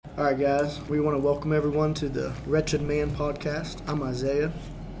All right, guys, we want to welcome everyone to the Wretched Man podcast. I'm Isaiah.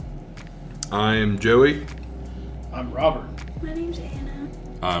 I'm Joey. I'm Robert. My name's Anna.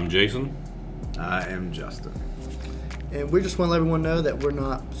 I'm Jason. I am Justin. And we just want to let everyone know that we're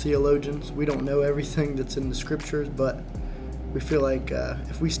not theologians. We don't know everything that's in the scriptures, but we feel like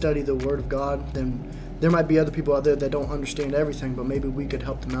if we study the Word of God, then there might be other people out there that don't understand everything, but maybe we could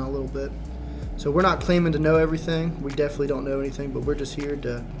help them out a little bit. So we're not claiming to know everything. We definitely don't know anything, but we're just here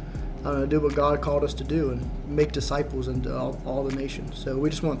to do what God called us to do and make disciples into all the nations. So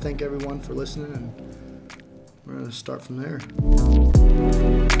we just want to thank everyone for listening, and we're going to start from there.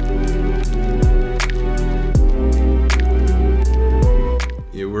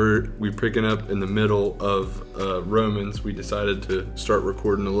 Yeah, we're picking up in the middle of Romans. We decided to start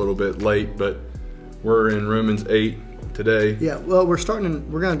recording a little bit late, but we're in Romans 8 today. Yeah, well, we're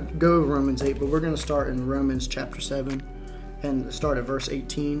going to go over Romans 8, but we're going to start in Romans chapter 7 and start at verse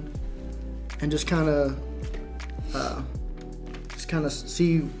 18 and just kind of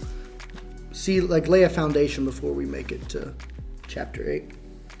see like lay a foundation before we make it to chapter 8.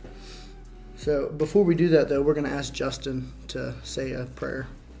 So before we do that, though, we're going to ask Justin to say a prayer.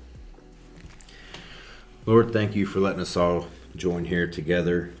 Lord, thank you for letting us all join here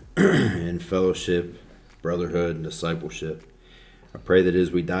together in fellowship, brotherhood, and discipleship. I pray that as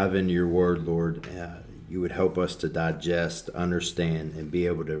we dive into your word, Lord, you would help us to digest, understand, and be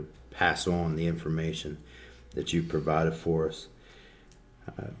able to pass on the information that you provided for us.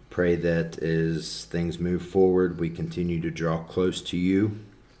 I pray that as things move forward, we continue to draw close to you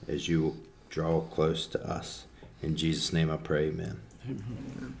as you draw close to us. In Jesus' name I pray, amen.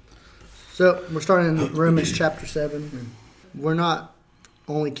 So we're starting in Romans chapter 7. We're not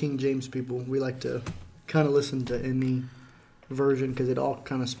only King James people. We like to kind of listen to any version because it all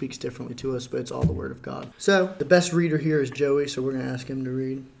kind of speaks differently to us, but it's all the Word of God. So the best reader here is Joey, so we're going to ask him to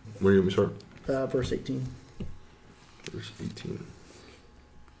read. Where do you want me to start? Verse 18. Verse 18.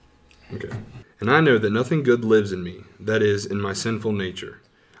 Okay. And I know that nothing good lives in me, that is, in my sinful nature.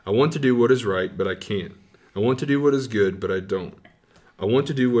 I want to do what is right, but I can't. I want to do what is good, but I don't. I don't want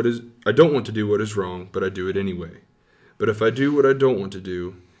to do what is wrong, but I do it anyway. But if I do what I don't want to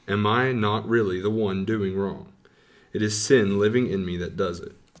do, am I not really the one doing wrong? It is sin living in me that does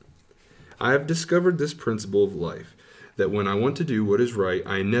it. I have discovered this principle of life, that when I want to do what is right,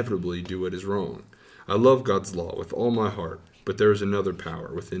 I inevitably do what is wrong. I love God's law with all my heart, but there is another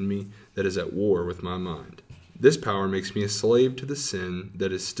power within me that is at war with my mind. This power makes me a slave to the sin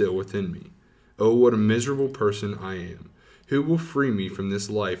that is still within me. Oh, what a miserable person I am. Who will free me from this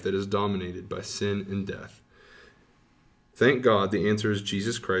life that is dominated by sin and death? Thank God the answer is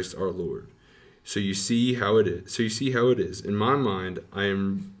Jesus Christ our Lord. So you see how it is. In my mind,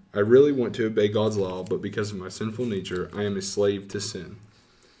 I really want to obey God's law, but because of my sinful nature, I am a slave to sin.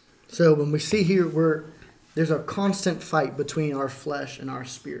 So when we see here, there's a constant fight between our flesh and our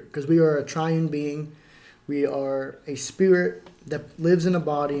spirit, because we are a triune being. We are a spirit that lives in a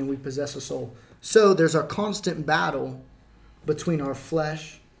body, and we possess a soul. So there's a constant battle between our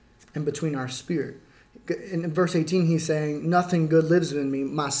flesh and between our spirit. In verse 18, he's saying, nothing good lives in me,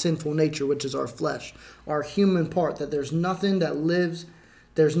 my sinful nature, which is our flesh, our human part, that there's nothing that lives,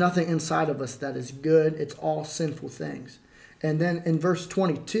 there's nothing inside of us that is good. It's all sinful things. And then in verse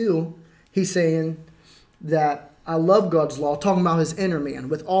 22, he's saying that I love God's law, talking about his inner man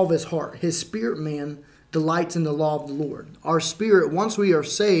with all of his heart. His spirit man delights in the law of the Lord. Our spirit, once we are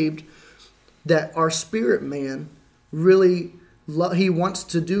saved, that our spirit man really, he wants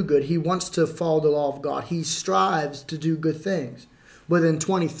to do good. He wants to follow the law of God. He strives to do good things. But in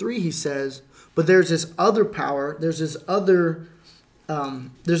 23, he says, but there's this other power, there's this other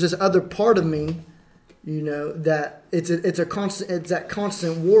part of me, that it's that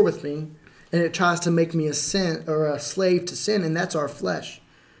constant war with me, and it tries to make me a slave to sin, and that's our flesh.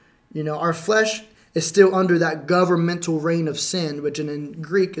 Our flesh is still under that governmental reign of sin, which in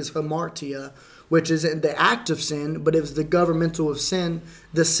Greek is hamartia, which is the act of sin, but it was the governmental of sin,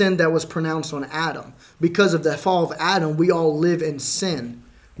 the sin that was pronounced on Adam. Because of the fall of Adam, we all live in sin.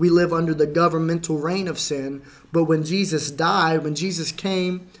 We live under the governmental reign of sin. But when Jesus died, when Jesus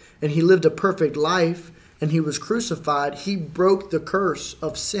came and he lived a perfect life and he was crucified, he broke the curse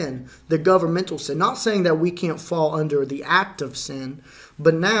of sin, the governmental sin. Not saying that we can't fall under the act of sin,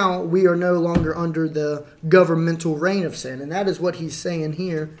 but now we are no longer under the governmental reign of sin. And that is what he's saying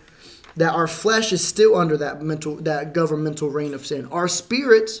here, that our flesh is still under that governmental reign of sin. Our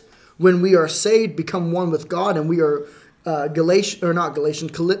spirits, when we are saved, become one with God, and we are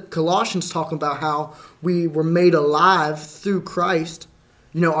Colossians talking about how we were made alive through Christ.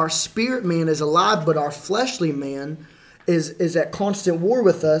 Our spirit man is alive, but our fleshly man is at constant war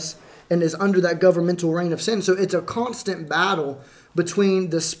with us and is under that governmental reign of sin. So it's a constant battle between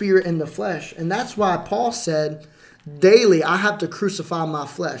the spirit and the flesh. And that's why Paul said, daily I have to crucify my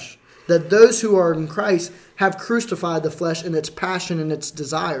flesh. That those who are in Christ have crucified the flesh and its passion and its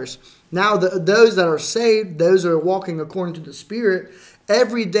desires. Now those that are saved, those that are walking according to the Spirit,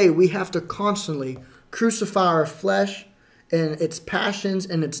 every day we have to constantly crucify our flesh and its passions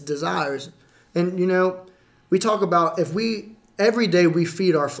and its desires. And we talk about every day we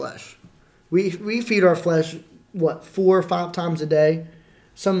feed our flesh. We feed our flesh, 4 or 5 times a day?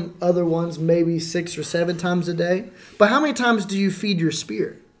 Some other ones maybe 6 or 7 times a day. But how many times do you feed your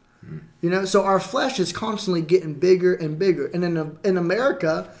spirit? So our flesh is constantly getting bigger and bigger. And in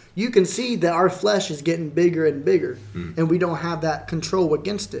America, you can see that our flesh is getting bigger and bigger. And we don't have that control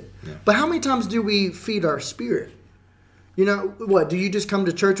against it. Yeah. But how many times do we feed our spirit? Do you just come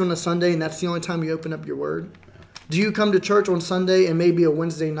to church on a Sunday and that's the only time you open up your word? Do you come to church on Sunday and maybe a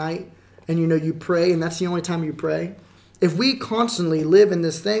Wednesday night and you pray and that's the only time you pray? If we constantly live in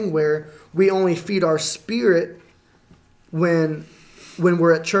this thing where we only feed our spirit when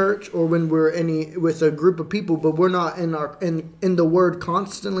we're at church or when we're with a group of people, but we're not in the word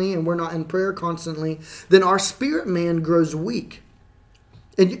constantly and we're not in prayer constantly, then our spirit man grows weak.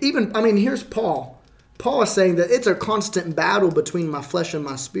 And here's Paul. Paul is saying that it's a constant battle between my flesh and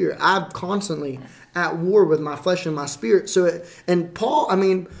my spirit. I'm constantly at war with my flesh and my spirit.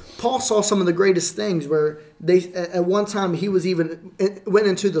 Paul saw some of the greatest things where at one time he went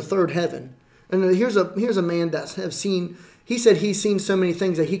into the third heaven. And here's a man that have seen. He said he's seen so many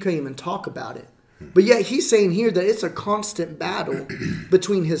things that he couldn't even talk about it. But yet he's saying here that it's a constant battle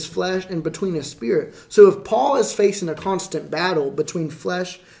between his flesh and between his spirit. So if Paul is facing a constant battle between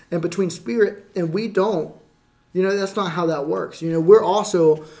flesh and between spirit, and we don't, that's not how that works. We're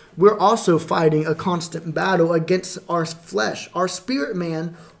also fighting a constant battle against our flesh. Our spirit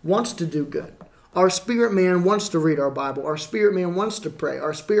man wants to do good. Our spirit man wants to read our Bible. Our spirit man wants to pray.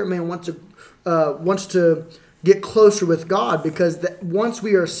 Our spirit man wants to get closer with God, because once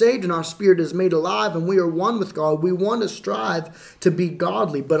we are saved and our spirit is made alive and we are one with God, we want to strive to be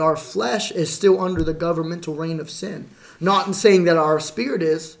godly, but our flesh is still under the governmental reign of sin. Not in saying that our spirit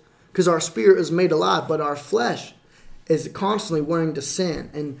is, because our spirit is made alive, but our flesh is constantly wanting to sin.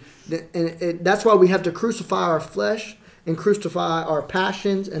 And that's why we have to crucify our flesh and crucify our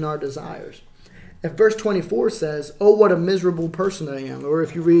passions and our desires. And verse 24 says, "Oh, what a miserable person I am." Or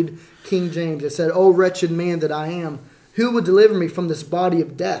if you read King James, it said, "Oh, wretched man that I am, who will deliver me from this body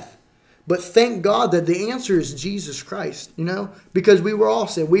of death?" But thank God that the answer is Jesus Christ, because we were all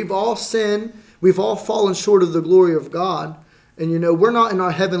sinned. We've all sinned. We've all fallen short of the glory of God. And, we're not in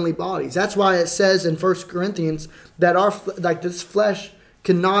our heavenly bodies. That's why it says in 1 Corinthians that this flesh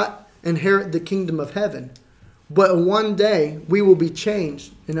cannot inherit the kingdom of heaven. But one day we will be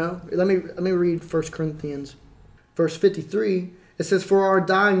changed, Let me read 1 Corinthians, verse 53. It says, "For our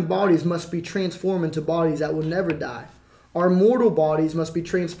dying bodies must be transformed into bodies that will never die. Our mortal bodies must be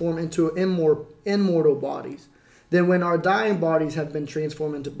transformed into immortal bodies. Then when our dying bodies have been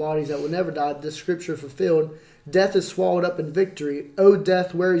transformed into bodies that will never die, the scripture fulfilled, death is swallowed up in victory. O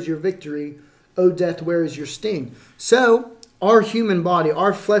death, where is your victory? O death, where is your sting?" So our human body,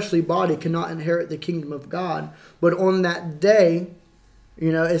 our fleshly body cannot inherit the kingdom of God. But on that day,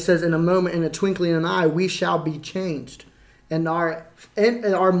 it says in a moment, in a twinkling of an eye, we shall be changed. And our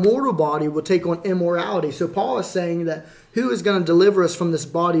mortal body will take on immorality. So Paul is saying that who is going to deliver us from this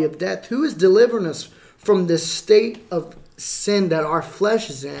body of death? Who is delivering us from this state of sin that our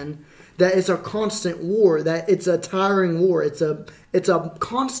flesh is in? That it's a constant war, that it's a tiring war. It's a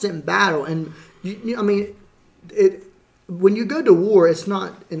constant battle. And, when you go to war, it's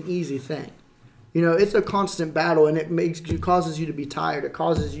not an easy thing. It's a constant battle, and it causes you to be tired. It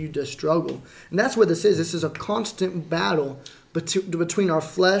causes you to struggle. And that's what this is. This is a constant battle between our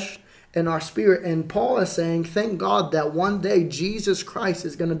flesh and our spirit. And Paul is saying, thank God that one day Jesus Christ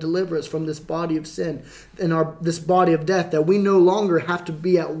is going to deliver us from this body of sin and this body of death, that we no longer have to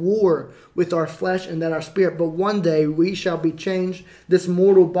be at war with our flesh and that our spirit. But one day we shall be changed. This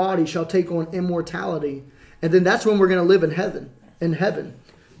mortal body shall take on immortality. And then that's when we're going to live in heaven.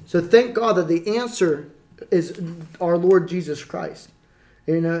 So thank God that the answer is our Lord Jesus Christ.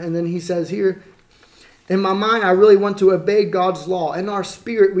 And then he says here, in my mind, I really want to obey God's law. In our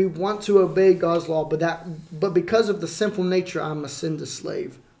spirit, we want to obey God's law. But because of the sinful nature, I'm a slave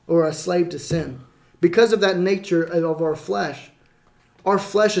to sin. Because of that nature of our flesh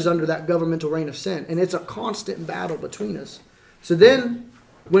is under that governmental reign of sin. And it's a constant battle between us. So then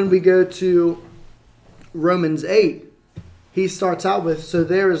when we go to Romans 8, he starts out with, "So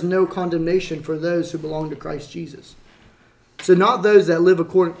there is no condemnation for those who belong to Christ Jesus." So not those that live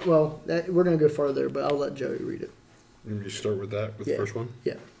according. Well, we're going to go further, but I'll let Joey read it. Let me start with that, with the first one.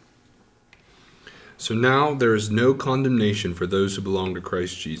 Yeah. So now there is no condemnation for those who belong to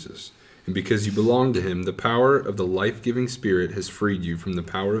Christ Jesus. And because you belong to him, the power of the life-giving Spirit has freed you from the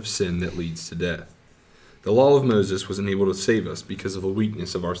power of sin that leads to death. The law of Moses was unable to save us because of the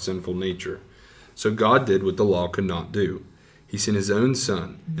weakness of our sinful nature. So God did what the law could not do. He sent his own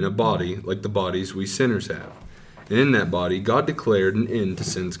Son in a body like the bodies we sinners have. And in that body, God declared an end to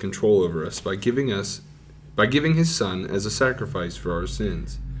sin's control over us by giving his Son as a sacrifice for our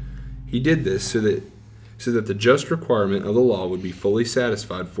sins. He did this so that the just requirement of the law would be fully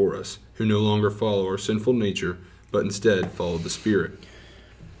satisfied for us, who no longer follow our sinful nature, but instead follow the Spirit.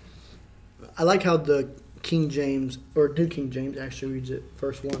 I like how the King James, or New King James actually reads it,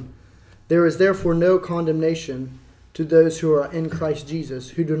 verse 1. There is therefore no condemnation to those who are in Christ Jesus,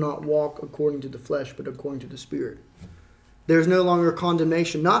 who do not walk according to the flesh, but according to the Spirit. There's no longer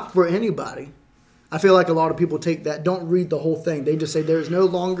condemnation, not for anybody. I feel like a lot of people take that, don't read the whole thing. They just say there is no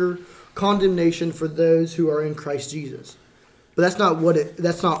longer condemnation for those who are in Christ Jesus. But that's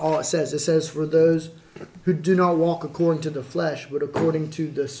not all it says. It says for those who do not walk according to the flesh, but according to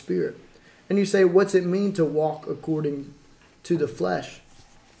the Spirit. And you say, what's it mean to walk according to the flesh?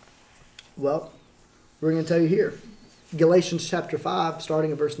 Well, we're going to tell you here. Galatians chapter 5,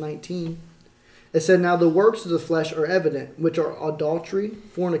 starting at verse 19. It said, now the works of the flesh are evident, which are adultery,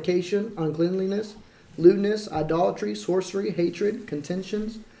 fornication, uncleanliness, lewdness, idolatry, sorcery, hatred,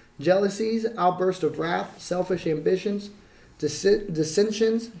 contentions, jealousies, outbursts of wrath, selfish ambitions,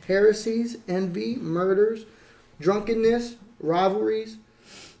 dissensions, heresies, envy, murders, drunkenness, rivalries,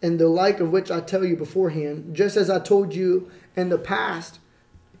 and the like, of which I tell you beforehand, just as I told you in the past,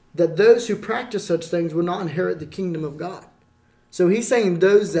 that those who practice such things will not inherit the kingdom of God. So he's saying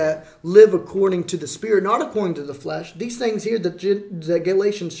those that live according to the Spirit, not according to the flesh. These things here that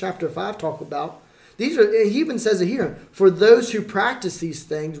Galatians chapter 5 talk about, he even says it here, for those who practice these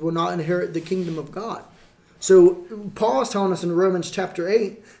things will not inherit the kingdom of God. So Paul is telling us in Romans chapter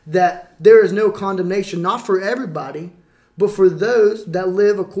 8 that there is no condemnation, not for everybody, but for those that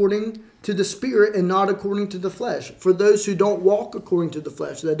live according to the Spirit and not according to the flesh. For those who don't walk according to the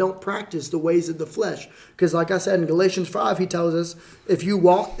flesh, that don't practice the ways of the flesh. Because like I said in Galatians 5, he tells us if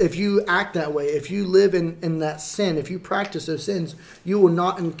you act that way, if you live in that sin, if you practice those sins, you will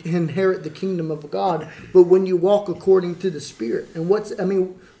not inherit the kingdom of God. But when you walk according to the Spirit, and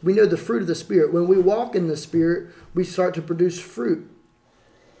we know the fruit of the Spirit. When we walk in the Spirit, we start to produce fruit.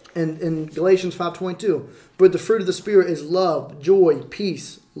 And in Galatians 5:22, but the fruit of the Spirit is love, joy,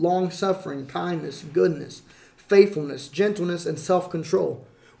 peace, long-suffering, kindness, goodness, faithfulness, gentleness, and self-control.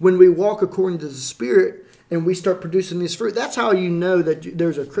 When we walk according to the Spirit and we start producing this fruit, that's how you know that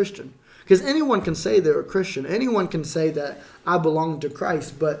there's a Christian. Because anyone can say they're a Christian. Anyone can say that I belong to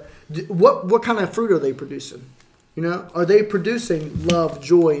Christ. But what kind of fruit are they producing? Are they producing love,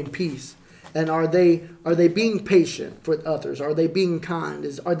 joy, and peace? And are they being patient with others? Are they being kind?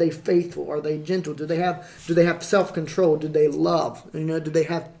 Are they faithful? Are they gentle? Do they have self-control? Do they love? Do they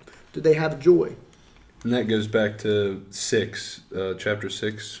have joy? And that goes back to chapter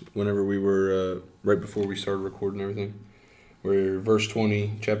 6, whenever we were right before we started recording everything, where verse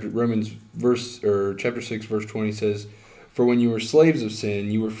 20, chapter 6, verse 20 says, "For when you were slaves of sin,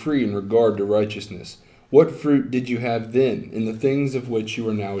 you were free in regard to righteousness. What fruit did you have then in the things of which you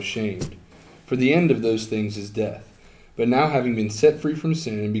are now ashamed? For the end of those things is death. But now having been set free from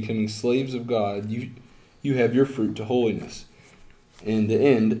sin and becoming slaves of God, you have your fruit to holiness, and the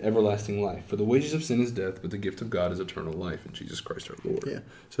end, everlasting life. For the wages of sin is death, but the gift of God is eternal life in Jesus Christ our Lord." Yeah.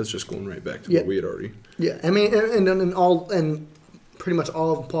 So that's just going right back to what we had already. Yeah, and pretty much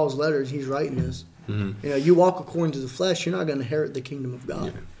all of Paul's letters, he's writing this. Mm-hmm. You walk according to the flesh, you're not going to inherit the kingdom of God.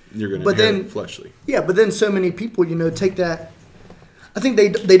 Yeah. You're going to inherit fleshly. Yeah, but then so many people, take that. I think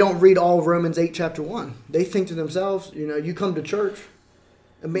they don't read all of Romans 8 chapter 1. They think to themselves, you come to church.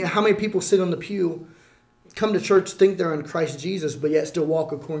 How many people sit on the pew, come to church, think they're in Christ Jesus, but yet still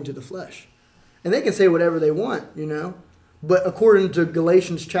walk according to the flesh? And they can say whatever they want, But according to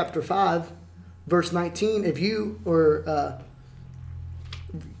Galatians chapter 5, verse 19,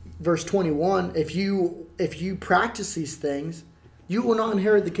 verse 21, if you practice these things, you will not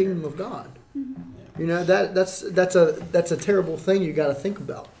inherit the kingdom of God. That's a terrible thing you got to think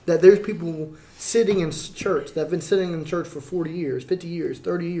about. That there's people sitting in church that have been sitting in church for 40 years, 50 years,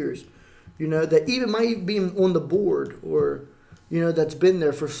 30 years, that even might be on the board or, that's been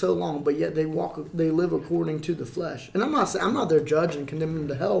there for so long, but yet they live according to the flesh. And I'm not their judge and condemn them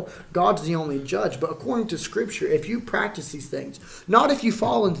to hell. God's the only judge. But according to Scripture, if you practice these things, not if you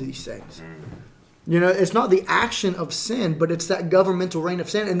fall into these things, It's not the action of sin, but it's that governmental reign of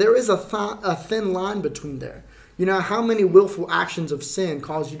sin. And there is a thin line between there. How many willful actions of sin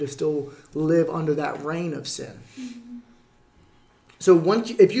cause you to still live under that reign of sin? Mm-hmm. So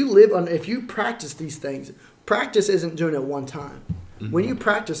if you practice these things, practice isn't doing it one time. Mm-hmm. When you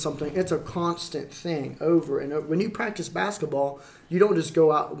practice something, it's a constant thing over and over. When you practice basketball, you don't just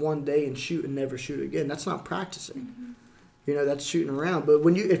go out one day and shoot and never shoot again. That's not practicing. Mm-hmm. That's shooting around. But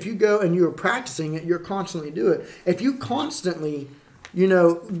if you go and you're practicing it, you're constantly do it. If you constantly,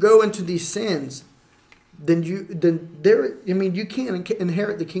 go into these sins, then you can't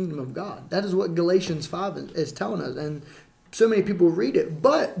inherit the kingdom of God. That is what Galatians 5 is telling us, and so many people read it.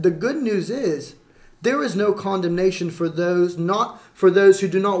 But the good news is there is no condemnation for those who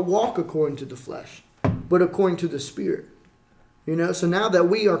do not walk according to the flesh, but according to the Spirit. So now that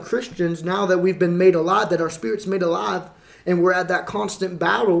we are Christians, now that we've been made alive, that our spirit's made alive, and we're at that constant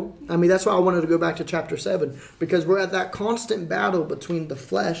battle. That's why I wanted to go back to chapter 7, because we're at that constant battle between the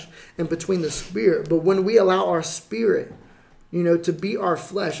flesh and between the spirit. But when we allow our spirit, to be our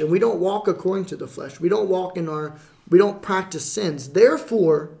flesh, and we don't walk according to the flesh, we don't practice sins.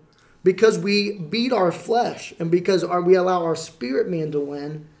 Therefore, because we beat our flesh and because we allow our spirit man to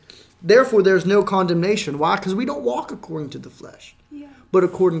win, therefore there's no condemnation. Why? Because we don't walk according to the flesh, but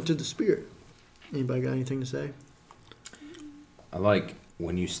according to the Spirit. Anybody got anything to say? I like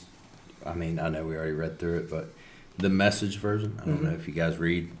when I know we already read through it, but the Message version, I don't know if you guys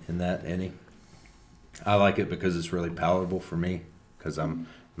read in that any. I like it because it's really palatable for me, because I'm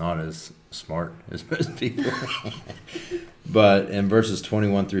not as smart as most people. But in verses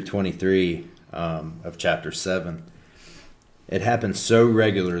 21 through 23 of chapter 7, it happens so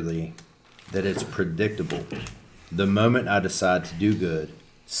regularly that it's predictable. The moment I decide to do good,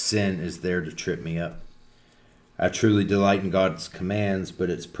 sin is there to trip me up. I truly delight in God's commands, but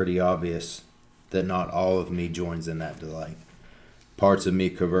it's pretty obvious that not all of me joins in that delight. Parts of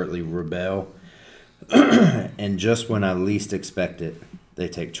me covertly rebel, and just when I least expect it, they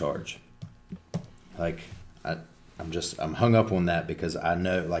take charge. I'm hung up on that because I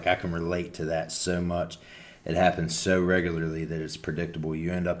know, I can relate to that so much. It happens so regularly that it's predictable.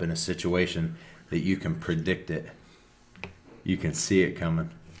 You end up in a situation that you can predict it. You can see it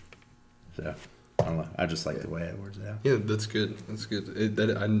coming. So, I don't know. I just like the way it works out. Yeah, that's good. That's good.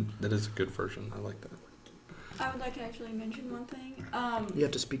 That is a good version. I like that. I would like to actually mention one thing. You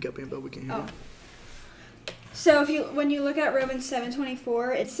have to speak up, but we can hear you. So when you look at Romans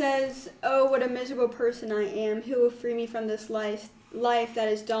 7:24, it says, "Oh, what a miserable person I am! Who will free me from this life that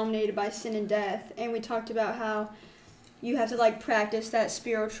is dominated by sin and death?" And we talked about how you have to practice that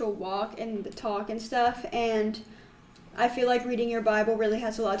spiritual walk and the talk and stuff. And I feel like reading your Bible really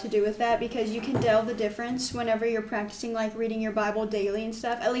has a lot to do with that, because you can tell the difference whenever you're practicing reading your Bible daily and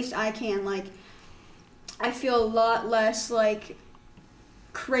stuff. At least I can. I feel a lot less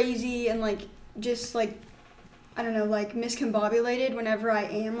crazy and just I don't know, miscombobulated whenever I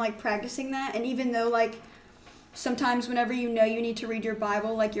am practicing that. And even though sometimes whenever you need to read your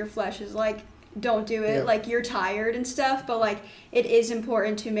Bible, your flesh is don't do it, yeah. You're tired and stuff, but it is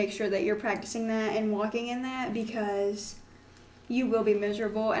important to make sure that you're practicing that and walking in that, because you will be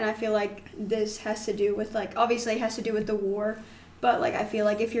miserable. And I feel this has to do with obviously it has to do with the war, but I feel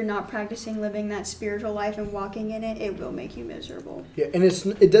if you're not practicing living that spiritual life and walking in it, it will make you miserable. Yeah, and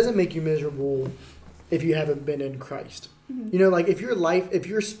it doesn't make you miserable if you haven't been in Christ. Mm-hmm. If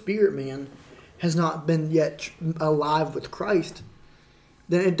your spirit man has not been yet alive with Christ,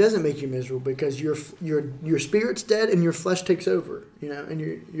 then it doesn't make you miserable, because your spirit's dead and your flesh takes over, and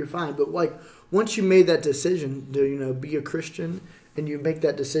you're fine. But once you made that decision to be a Christian, and you make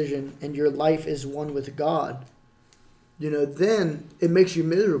that decision and your life is one with God, then it makes you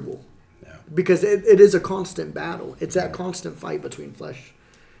miserable. Yeah. Because it is a constant battle. It's that constant fight between flesh.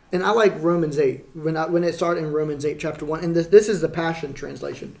 And I like Romans 8, when it started in Romans 8, chapter 1. And this is the Passion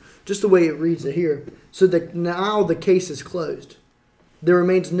Translation, just the way it reads it here. So that now the case is closed. There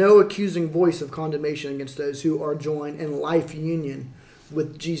remains no accusing voice of condemnation against those who are joined in life union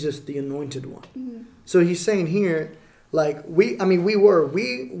with Jesus, the Anointed One. Mm-hmm. So he's saying here, we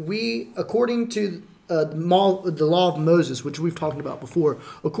according to the law of Moses, which we've talked about before,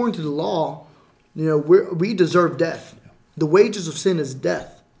 according to the law, we deserve death. The wages of sin is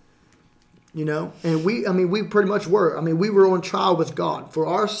death. And we pretty much were. We were on trial with God for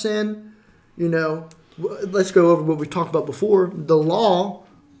our sin. Let's go over what we talked about before. The law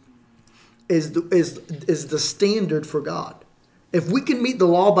is the standard for God. If we can meet the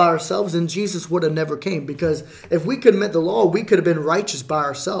law by ourselves, then Jesus would have never came. Because if we could meet the law, we could have been righteous by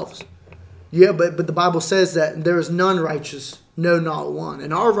ourselves. Yeah, but the Bible says that there is none righteous, no, not one.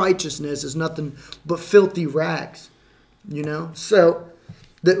 And our righteousness is nothing but filthy rags, you know? So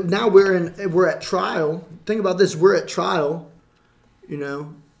now we're at trial. Think about this. We're at trial, you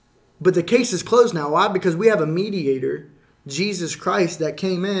know? But the case is closed now. Why? Because we have a mediator, Jesus Christ, that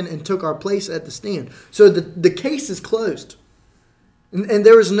came in and took our place at the stand. So the case is closed. And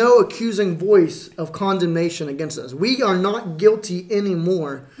there is no accusing voice of condemnation against us. We are not guilty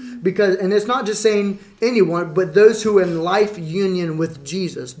anymore. And it's not just saying anyone, but those who are in life union with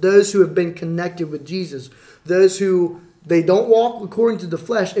Jesus. Those who have been connected with Jesus. Those who they don't walk according to the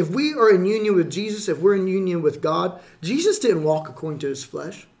flesh. If we are in union with Jesus, if we're in union with God, Jesus didn't walk according to his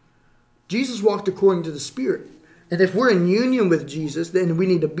flesh. Jesus walked according to the Spirit. And if we're in union with Jesus, then we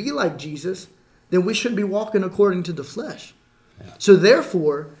need to be like Jesus, then we shouldn't be walking according to the flesh. Yeah. So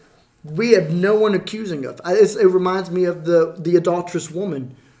therefore, we have no one accusing us. It reminds me of the adulterous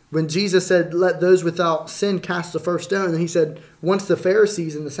woman. When Jesus said, let those without sin cast the first stone, and he said, once the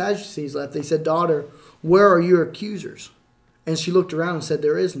Pharisees and the Sadducees left, they said, daughter, where are your accusers? And she looked around and said,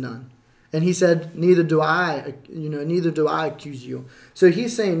 there is none. And he said, neither do I accuse you. So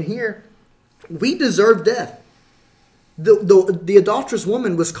he's saying here, we deserve death. The adulterous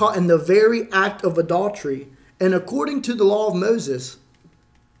woman was caught in the very act of adultery. And according to the law of Moses,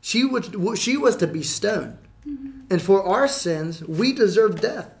 she was to be stoned. Mm-hmm. And for our sins, we deserve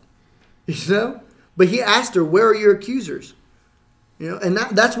death. You know? But he asked her, where are your accusers? You know, and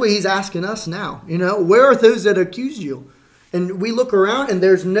that's what he's asking us now. You know, where are those that accuse you? And we look around and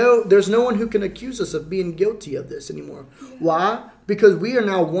there's no one who can accuse us of being guilty of this anymore. Yeah. Why? Because we are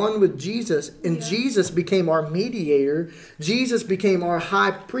now one with Jesus, and Jesus became our mediator. Jesus became our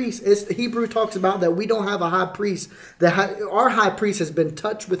high priest. Hebrew talks about that we don't have a high priest. Our high priest has been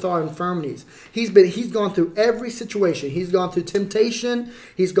touched with our infirmities. He's gone through every situation. He's gone through temptation.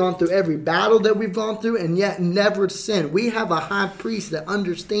 He's gone through every battle that we've gone through, and yet never sinned. We have a high priest that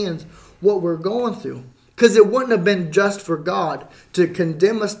understands what we're going through. Because it wouldn't have been just for God to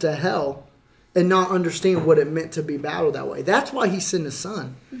condemn us to hell and not understand what it meant to be battled that way. That's why he sent his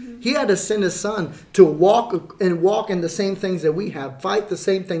son. Mm-hmm. He had to send his son to walk in the same things that we have, fight the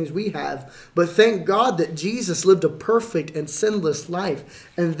same things we have. But thank God that Jesus lived a perfect and sinless life.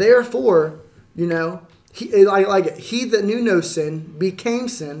 And therefore, you know, he that knew no sin became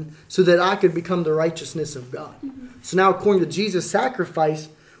sin so that I could become the righteousness of God. Mm-hmm. So now according to Jesus' sacrifice,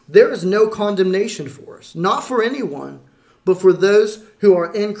 there is no condemnation for us. Not for anyone, but for those who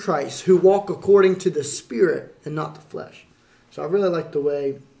are in Christ, who walk according to the Spirit and not the flesh. So I really like the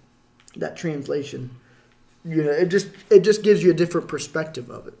way that translation, you know, it just gives you a different perspective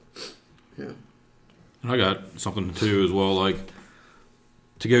of it. Yeah. And I got something too as well, like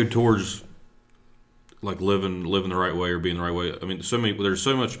to go towards like living the right way or being the right way. I mean, there's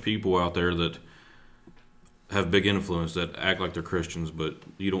so much people out there that have big influence that act like they're Christians, but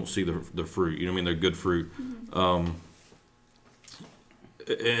you don't see the fruit. You know what I mean? They're good fruit. Mm-hmm.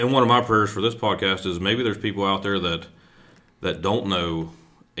 And one of my prayers for this podcast is maybe there's people out there that don't know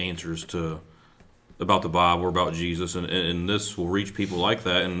answers about the Bible or about Jesus, and this will reach people like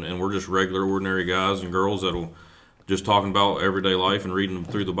that, and we're just regular, ordinary guys and girls that'll just talking about everyday life and reading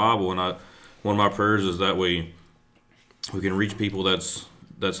through the Bible. And one of my prayers is that we can reach people that's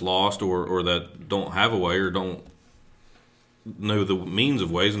lost or that don't have a way or don't know the means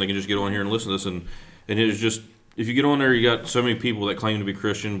of ways, and they can just get on here and listen to this. And it's just, if you get on there, you got so many people that claim to be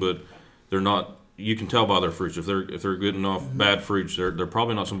Christian, but they're not. You can tell by their fruits. If they're good enough, mm-hmm. bad fruits, they're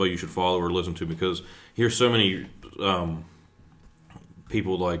probably not somebody you should follow or listen to, because here's so many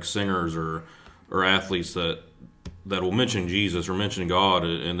people like singers or athletes that will mention Jesus or mention God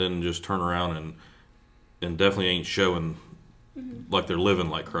and then just turn around and definitely ain't showing mm-hmm. like they're living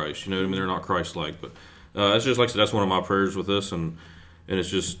like Christ. You know what I mean? They're not Christ-like. But it's just like I said, that's one of my prayers with this, and it's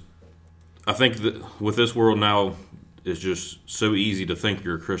just, I think that with this world now, it's just so easy to think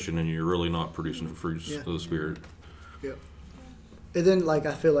you're a Christian and you're really not producing the fruits of the Spirit. Yeah. And then, like,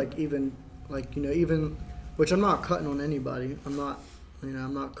 I feel like even, which I'm not cutting on anybody. I'm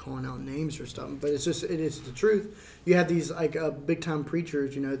not calling out names or stuff, but it is the truth. You have these, big time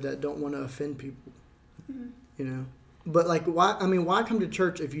preachers, that don't want to offend people, mm-hmm. But why come to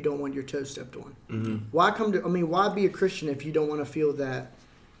church if you don't want your toes stepped on? Mm-hmm. Why be a Christian if you don't want to feel that,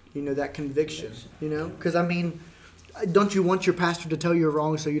 that conviction, Because, don't you want your pastor to tell you you're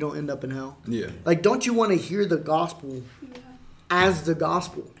wrong so you don't end up in hell? Yeah. Don't you want to hear the gospel as the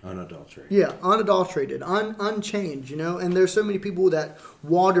gospel? Unadulterated. Yeah, unadulterated, unchanged, And there's so many people that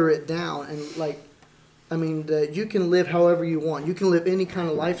water it down. And, I mean, that you can live however you want. You can live any kind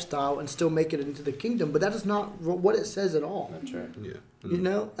of lifestyle and still make it into the kingdom, but that is not what it says at all. That's right. Yeah. You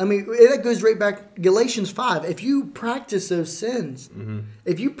know, I mean, that goes right back Galatians 5. If you practice those sins,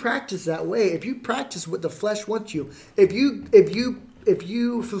 if you practice that way, if you practice what the flesh wants you, if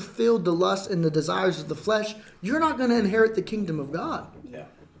you fulfill the lust and the desires of the flesh, you're not going to inherit the kingdom of God. Yeah.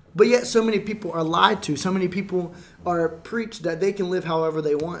 But yet so many people are lied to. So many people are preached that they can live however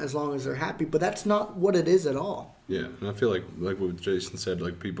they want as long as they're happy. But that's not what it is at all. Yeah, and I feel like what Jason said,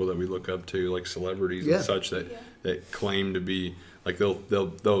 like people that we look up to, like celebrities and such that claim to be like they'll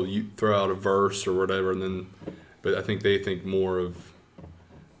throw out a verse or whatever, and then, but I think they think more of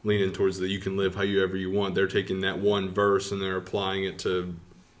leaning towards that you can live however you want. They're taking that one verse and they're applying it to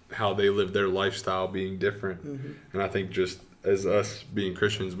how they live their lifestyle being different. And I think just as us being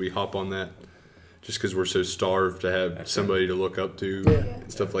Christians, we hop on that just because we're so starved to have somebody to look up to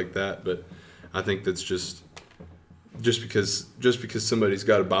and stuff like that. But I think that's just because somebody's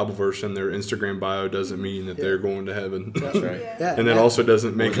got a Bible verse in their Instagram bio doesn't mean that they're going to heaven. That's right. Yeah. And that also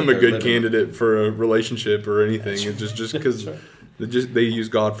doesn't make them a they're good living. candidate for a relationship or anything. It's just because they use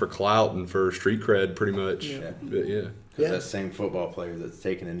God for clout and for street cred, pretty much. Yeah. But yeah. Because that same football player that's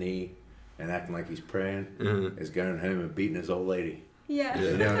taking a knee and acting like he's praying is going home and beating his old lady. Yeah.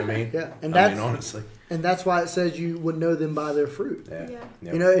 You know what I mean? Yeah, and I mean, honestly. and that's why it says you would know them by their fruit. Yeah. Yeah.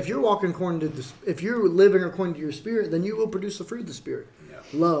 Yep. You know, if you're walking according to this, if you're living according to your spirit, then you will produce the fruit of the spirit: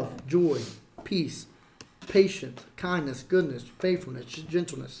 love, joy, peace, patience, kindness, goodness, faithfulness,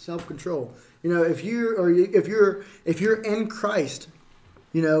 gentleness, self-control. You know, if you're in Christ,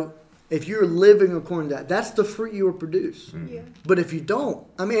 you know, if you're living according to that, that's the fruit you will produce. Yeah. But if you don't,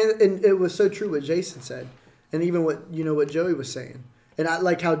 I mean, and it was so true what Jason said, and even what Joey was saying, and I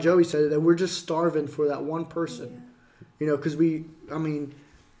like how Joey said it, that we're just starving for that one person, you know, because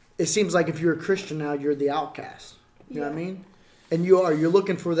it seems like if you're a Christian now, you're the outcast. You know what I mean? And you're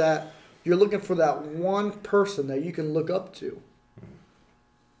looking for that one person that you can look up to.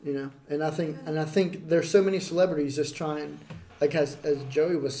 You know, and I think there's so many celebrities just trying, like as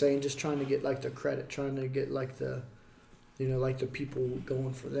Joey was saying, just trying to get like the credit, trying to get like the, you know, like the people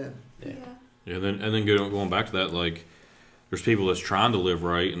going for them. Yeah. Yeah, and then going back to that, like there's people that's trying to live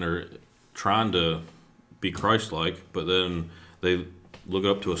right and they're trying to be Christ-like, but then they look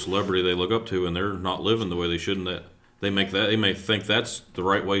up to a celebrity they look up to and they're not living the way they should, and that they may think that's the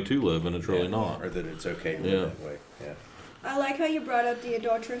right way to live, and it's really not. Or that it's okay to live that way. Yeah. I like how you brought up the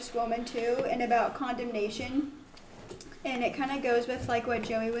adulterous woman too, and about condemnation. And it kind of goes with like what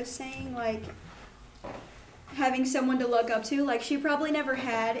Joey was saying, like having someone to look up to. Like she probably never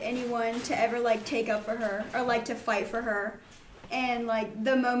had anyone to ever like take up for her or like to fight for her. And like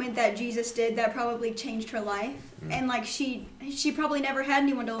the moment that Jesus did, that probably changed her life. And like she probably never had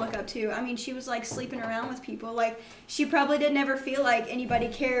anyone to look up to. I mean, she was like sleeping around with people. Like she probably didn't ever feel like anybody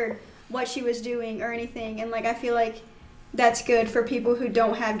cared what she was doing or anything. And like I feel like that's good for people who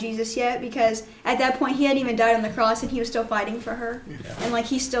don't have Jesus yet, because at that point he hadn't even died on the cross and he was still fighting for her. And like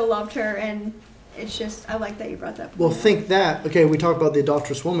he still loved her, and it's just, I like that you brought that point. Well, think that, okay, we talk about the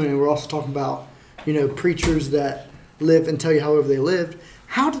adulterous woman, and we're also talking about, you know, preachers that live and tell you however they lived.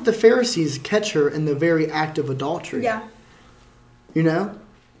 How did the Pharisees catch her in the very act of adultery? Yeah. You know?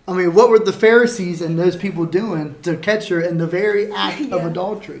 I mean, what were the Pharisees and those people doing to catch her in the very act of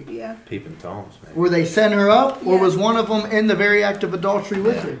adultery? Yeah. Peeping Toms, man. Were they setting her up, or Yeah. was one of them in the very act of adultery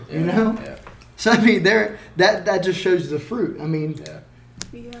with her? You know? Yeah. So, I mean, that just shows the fruit. I mean,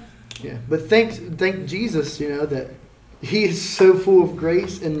 Yeah. But thank Jesus, you know, that he is so full of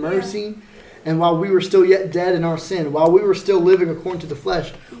grace and mercy. And while we were still yet dead in our sin, while we were still living according to the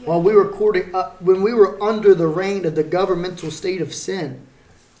flesh, while we were when we were under the reign of the governmental state of sin,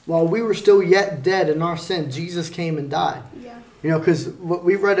 while we were still yet dead in our sin, Jesus came and died. Yeah. You know, because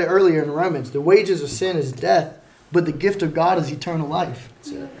we read it earlier in Romans, the wages of sin is death, but the gift of God is eternal life.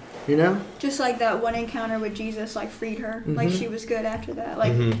 Yeah. You know? Just like that one encounter with Jesus, like freed her. Like she was good after that.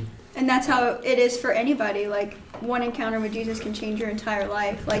 Like, and that's how it is for anybody. Like one encounter with Jesus can change your entire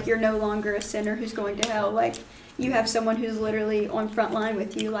life. Like you're no longer a sinner who's going to hell. Like you have someone who's literally on front line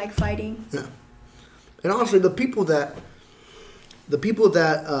with you, like fighting. Yeah. And honestly, the people that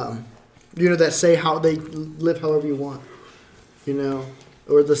you know, that say how they live however you want, you know,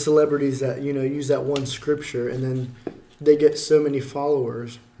 or the celebrities that, you know, use that one scripture and then they get so many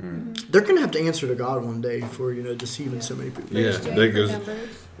followers. They're going to have to answer to God one day for, you know, deceiving so many people. Yeah, First that Jane goes.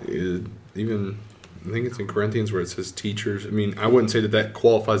 numbers. Even I think it's in Corinthians where it says teachers. I mean, I wouldn't say that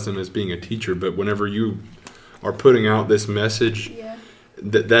qualifies them as being a teacher, but whenever you are putting out this message,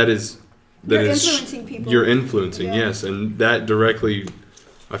 that is You're influencing people. You're influencing, Yeah. yes, and that directly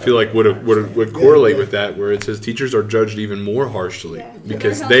I feel like would correlate with that, where it says teachers are judged even more harshly Yeah.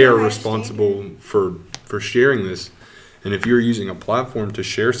 because They're they held are to a higher responsible for sharing this. And if you're using a platform to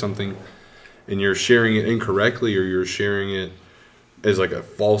share something and you're sharing it incorrectly, or you're sharing it as like a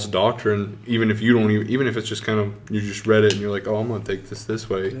false doctrine, even if it's just kind of, you just read it and you're like, oh, I'm going to take this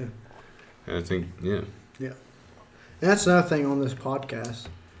way. Yeah. And I think, yeah. Yeah. And that's another thing on this podcast.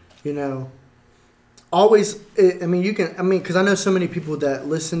 Always, because I know so many people that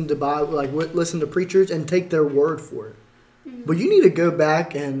listen to Bible, listen to preachers and take their word for it. Mm-hmm. But you need to go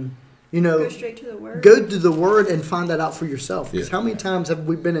back and, Go straight to the word. go to the word and find that out for yourself. Because Yeah. how many times have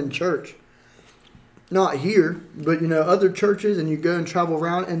we been in church? Not here, but, other churches, and you go and travel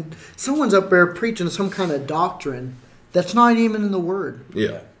around, and someone's up there preaching some kind of doctrine that's not even in the word.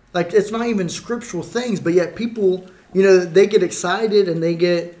 Yeah. Like, it's not even scriptural things, but yet people, they get excited and they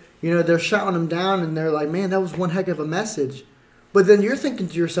get, they're shouting them down, and they're like, man, that was one heck of a message. But then you're thinking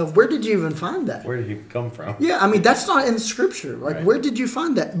to yourself, where did you even find that? Where did you come from? Yeah, that's not in scripture. Like, Right. where did you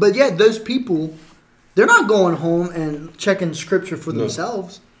find that? But yet those people, they're not going home and checking scripture for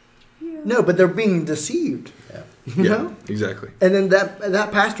themselves. Yeah. No, but they're being deceived. Yeah. You know? Exactly. And then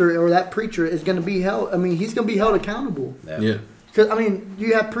that pastor or that preacher is going to be held, he's going to be held accountable. Yeah. Because,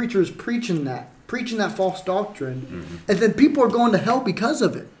 you have preachers preaching that false doctrine, and then people are going to hell because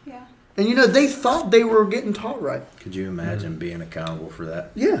of it. Yeah. And, they thought they were getting taught right. Could you imagine being accountable for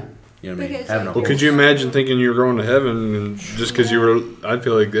that? Yeah. You know what I mean? Because, Having a like- Well, whole- could you imagine thinking you were going to heaven and just because you were? I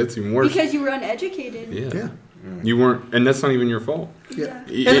feel like that's even worse. Because you were uneducated. Yeah. Yeah. You weren't, and that's not even your fault. Yeah.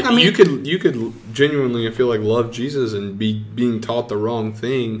 Yeah. And, You could genuinely, I feel like, love Jesus and be being taught the wrong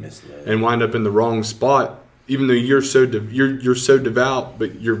thing Misled. and wind up in the wrong spot, even though you're so devout,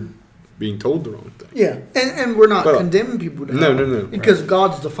 but you're being told the wrong thing. Yeah. And we're not Well, condemning people to no, hell. no. Because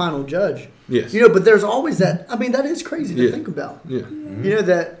God's the final judge. Yes. But there's always that. That is crazy to Yeah. think about. Yeah.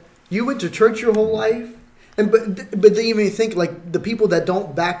 That you went to church your whole life, but then you may think like the people that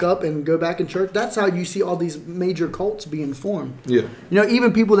don't back up and go back in church. That's how you see all these major cults being formed. Yeah.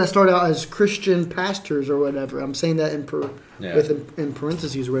 Even people that start out as Christian pastors or whatever. I'm saying that in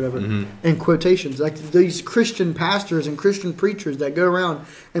parentheses or whatever, in quotations. Like these Christian pastors and Christian preachers that go around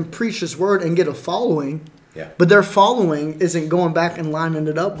and preach this word and get a following. Yeah. But their following isn't going back and lining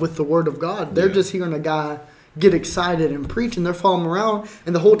it up with the word of God. They're Yeah. just hearing a guy get excited and preach, and they're following him around,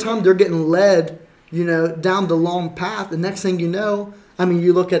 and the whole time they're getting led, down the long path. The next thing you know,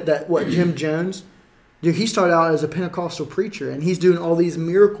 you look at Jim Jones. Dude, he started out as a Pentecostal preacher, and he's doing all these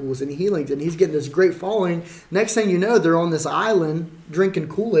miracles and healings, and he's getting this great following. Next thing you know, they're on this island drinking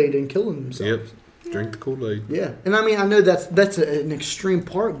Kool-Aid and killing themselves. Yep. Drink the Kool-Aid. Yeah, and I know that's an extreme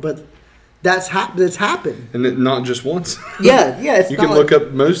part, but that's happened. And not just once. Yeah. It's You not can look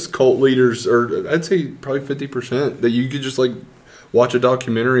up most cult leaders, or I'd say probably 50%, that you could just like watch a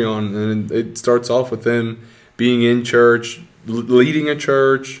documentary on, and it starts off with them being in church, leading a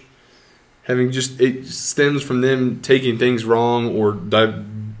church, it stems from them taking things wrong or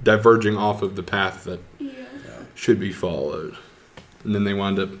diverging off of the path that should be followed. And then they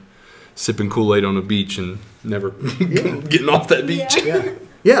wind up sipping Kool-Aid on a beach and never getting off that beach. Yeah.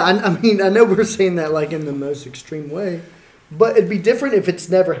 Yeah, I know we're saying that like in the most extreme way, but it'd be different if it's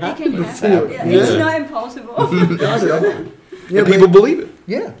never It happened can before. happen. Yeah. you It's know? not impossible. Not at all. Yeah, And people believe it.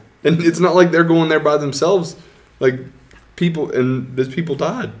 Yeah. And it's not like they're going there by themselves. Like those people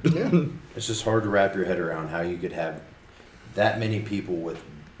died. Yeah. It's just hard to wrap your head around how you could have that many people with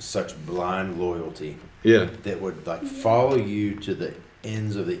such blind loyalty Yeah. that would follow you to the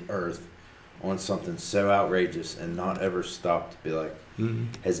ends of the earth on something so outrageous and not ever stop to be like,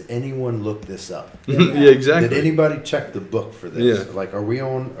 has anyone looked this up? Yeah, exactly. Did anybody check the book for this? Yeah. Like, are we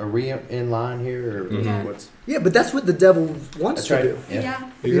in line here, or Yeah. what's? Yeah, but that's what the devil wants That's to right. do. Yeah.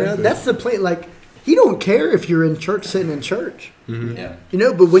 Exactly. That's the plan. Like, he don't care if you're in church, sitting in church. Yeah.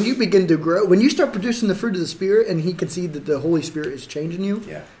 But when you begin to grow, when you start producing the fruit of the Spirit, and he can see that the Holy Spirit is changing you,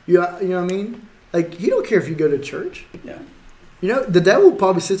 Yeah. you know what I mean? Like, he don't care if you go to church. Yeah. The devil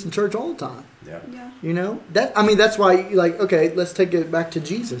probably sits in church all the time. Yeah. Yeah. That's why, okay, let's take it back to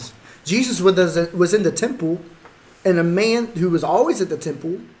Jesus. Jesus was in the temple, and a man who was always at the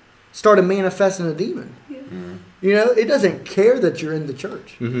temple started manifesting a demon. Yeah. It doesn't care that you're in the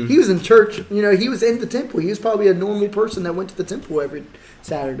church. He was in church. He was in the temple. He was probably a normal person that went to the temple every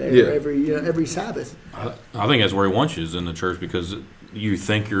Saturday or every Sabbath. I think that's where he wants you, is in the church, because you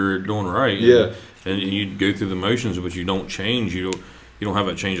think you're doing right. Yeah. And you go through the motions, but you don't change. You don't have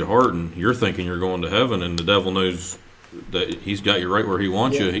a change of heart, and you're thinking you're going to heaven, and the devil knows that he's got you right where he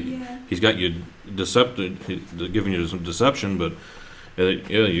wants you. He's got you deceptive, giving you some deception, but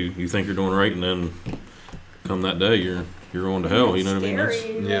you think you're doing right, and then come that day, you're you're going to hell. You know what I mean?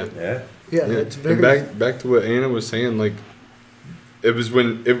 Scary, Yeah. like- Yeah. Yeah, Yeah. it's very. And back to what Anna was saying, like it was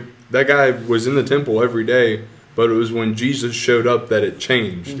when that guy was in the temple every day, but it was when Jesus showed up that it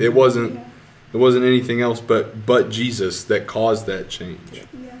changed. Mm-hmm. It wasn't Yeah. it wasn't anything else but Jesus that caused that change. Yeah.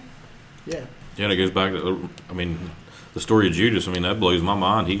 Yeah. Yeah, and it goes back to, I mean, the story of Judas. I mean, that blows my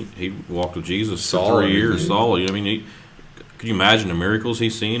mind. He walked with Jesus for Solid, 3 years, isn't he? solid. You know, I mean, could you imagine the miracles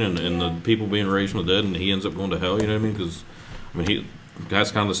he's seen and Yeah. the people being raised from the dead, and he ends up going to hell? You know what I mean? Because I mean,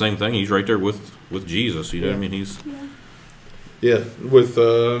 that's kind of the same thing. He's right there with Jesus. You know what I mean? He's Yeah. Yeah, with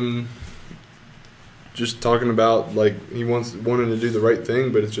just talking about like he wanting to do the right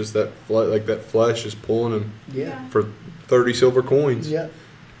thing, but it's just that that flesh is pulling him Yeah. for 30 silver coins. Yeah.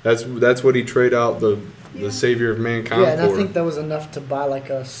 That's what he trade out the Yeah. Savior of mankind Yeah, and for. I think that was enough to buy like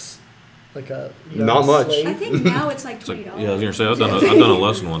a Not much. slave. I think now it's like it's like, $20. yeah, I was gonna say I've done a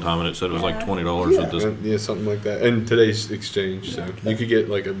lesson one time, and it said it was like Yeah. $20 Yeah. at this. Yeah, something like that. And today's exchange, so you could get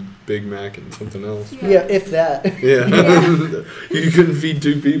like a Big Mac and something else. Yeah, if that. Yeah, Yeah. you couldn't feed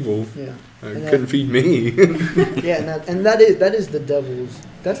two people. Yeah. I And couldn't feed me. Yeah, and that is the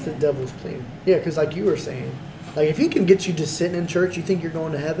devil's plan. Yeah, because like you were saying, like if he can get you just sitting in church, you think you're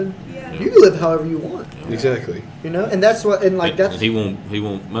going to heaven. Yeah. You can live however you want. Exactly. You know, and that's what and like that's And he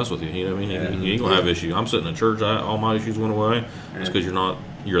won't mess with you. You know what I mean? Yeah. He ain't gonna have issue. I'm sitting in church. All my issues went away. It's because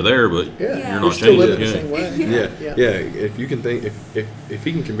you're there, but yeah, Yeah. you're we're not still changing. living the Yeah. same way. Yeah, yeah. If you can think, if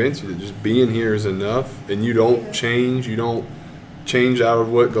he can convince you that just being here is enough, and you don't Yeah. change, you don't change out of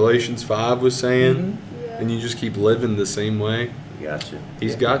what Galatians 5 was saying, Mhm. Yeah. and you just keep living the same way, Gotcha.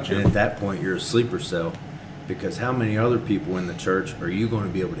 he's got And you. at that point, you're a sleeper cell, because how many other people in the church are you going to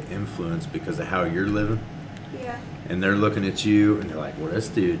be able to influence because of how you're living? Yeah. And they're looking at you and they're like, "Well, this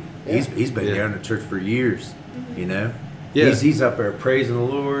dude, he's been Yeah. going to church for years, you know. Yeah. He's up there praising the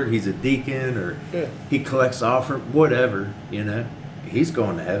Lord. He's a deacon, or Yeah. he collects offering, whatever, you know. He's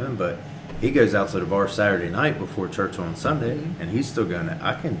going to heaven, but he goes out to the bar Saturday night before church on Sunday, and he's still going to.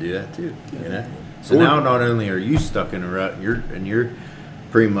 I can do that too, you know. So Or- now, not only are you stuck in a rut, you're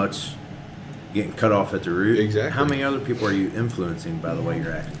pretty much getting cut off at the root. Exactly. How many other people are you influencing by the way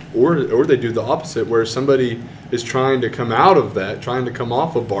you're acting? Or they do the opposite, where somebody is trying to come out of that, trying to come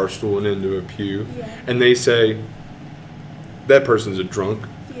off a bar stool and into a pew, Yeah. and they say, that person's a drunk.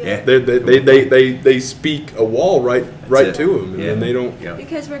 Yeah. They speak a wall right it. to them, and Yeah. then they don't. Yeah.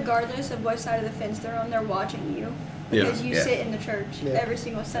 Because regardless of what side of the fence they're on, they're watching you. Yeah. Because you Yeah. sit in the church Yeah. every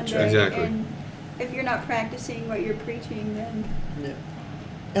single Sunday. right. Exactly. And if you're not practicing what you're preaching, then Yeah.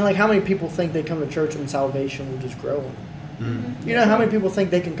 And like how many people think they come to church and salvation will just grow them? Mm-hmm. You know how many people think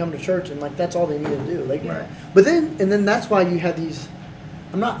they can come to church and like that's all they need to do. Like, Yeah. but then that's why you have these.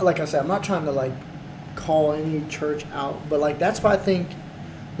 I'm not like I said. I'm not trying to like call any church out, but like that's why I think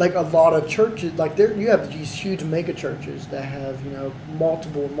like a lot of churches like there you have these huge mega churches that have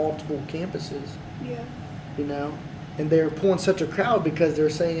multiple campuses. yeah. And they're pulling such a crowd because they're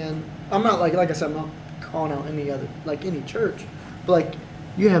saying I'm not like I said I'm not calling out any church, but like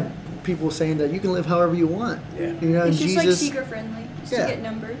you have people saying that you can live however you want. Yeah. And It's just Jesus. like seeker friendly, just Yeah. to get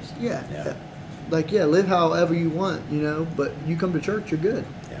numbers. Yeah. Yeah. Like live however you want, but you come to church, you're good.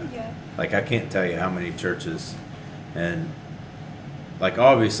 Yeah. Like I can't tell you how many churches, and like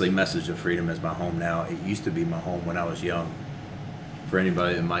obviously Message of Freedom is my home now. It used to be my home when I was young. For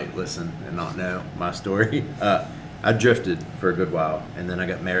anybody that might listen and not know my story, I drifted for a good while, and then I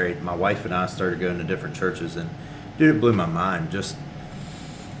got married. My wife and I started going to different churches, and dude, it blew my mind. Just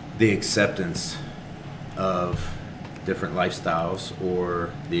the acceptance of different lifestyles, or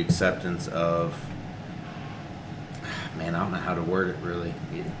the acceptance of, man, I don't know how to word it really.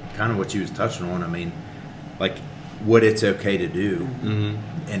 Kind of what you was touching on. I mean, like what it's okay to do, Mm-hmm.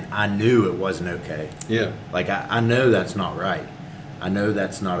 and I knew it wasn't okay. Yeah. Like I know that's not right. I know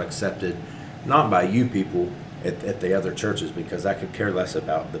that's not accepted, not by you people at the other churches, because I could care less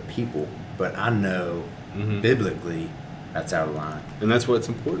about the people. But I know Mhm. biblically that's out of line. And that's what's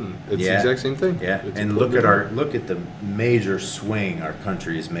important. It's Yeah. the exact same thing. Yeah, It's and look important. at the major swing our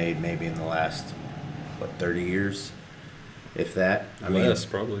country has made, maybe in the last 30 years, if that. I mean, Less,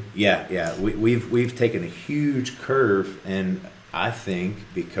 probably. yeah. We've taken a huge curve, and I think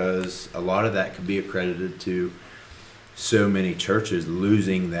because a lot of that could be accredited to so many churches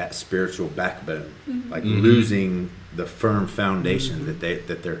losing that spiritual backbone, like Mhm. losing the firm foundation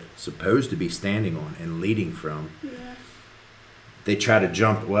that they're supposed to be standing on and leading from. Yeah. They try to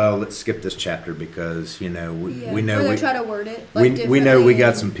jump. Well, let's skip this chapter because we Yeah. know Or they we try to word it like we know we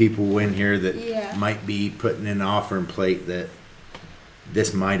got differently. some people in here that Yeah. might be putting in an offering plate that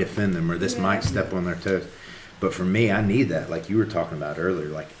this might offend them or this Yeah. might step on their toes. But for me, I need that, like you were talking about earlier.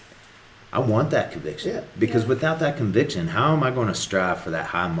 Like I want that conviction. Yeah. Because Yeah. without that conviction, how am I going to strive for that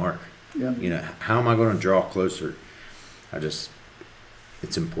high mark? Yeah. You know, how am I going to draw closer?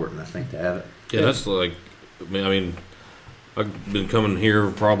 It's important, I think, to have it. Yeah, that's like, I mean, I've been coming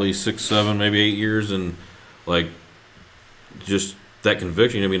here probably 6, 7, maybe 8 years, and like, just that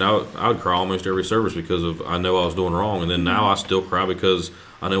conviction. I mean, I would cry almost every service because of I know I was doing wrong, and then now I still cry because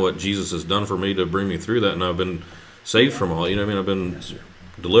I know what Jesus has done for me to bring me through that, and I've been saved from all. You know what I mean? I've been Yes, sir.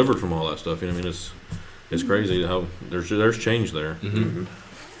 delivered from all that stuff. You know what I mean? It's crazy how there's change there. Mm-hmm.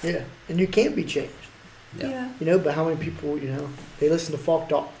 Yeah, and you can't be changed. Yeah. Yeah. You know, but how many people, they listen to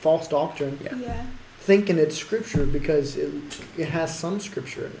false doctrine Yeah. Yeah. thinking it's scripture because it has some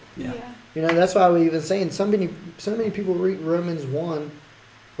scripture in it. Yeah. Yeah. That's why we even saying so many people read Romans 1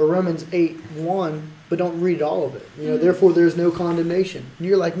 or Romans 8:1, but don't read all of it. Therefore there's no condemnation. And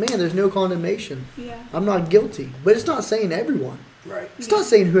you're like, man, there's no condemnation. Yeah. I'm not guilty. But it's not saying everyone. Right. It's not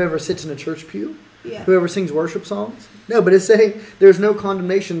saying whoever sits in a church pew, Yeah. whoever sings worship songs. No, but it's saying there's no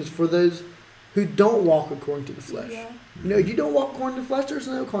condemnations for those who don't walk according to the flesh. Yeah. You don't walk according to the flesh, there's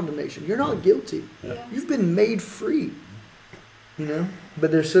no condemnation. You're not guilty. Yeah. You've been made free.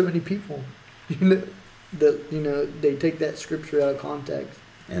 But there's so many people, that, they take that scripture out of context.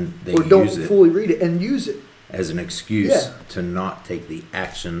 And they Or don't use it fully read it and use it. as an excuse Yeah. to not take the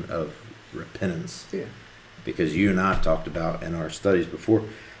action of repentance. Yeah. Because you and I have talked about in our studies before,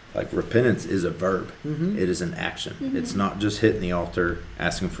 like repentance is a verb. Mm-hmm. It is an action. It's not just hitting the altar,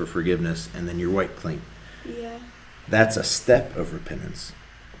 asking for forgiveness, and then you're wiped clean. Yeah. That's a step of repentance.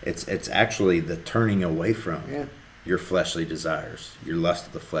 It's actually the turning away from Yeah. your fleshly desires, your lust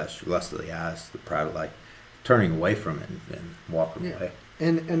of the flesh, your lust of the eyes, the pride of life, turning away from it and walking Yeah. away.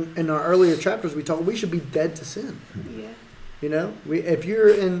 And in our earlier chapters, we should be dead to sin. Yeah.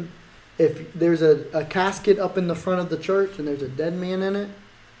 If there's a casket up in the front of the church and there's a dead man in it,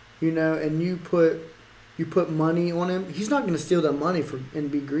 and you put money on him, he's not going to steal that money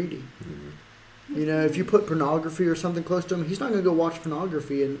and be greedy. Mm-hmm. If you put pornography or something close to him, he's not going to go watch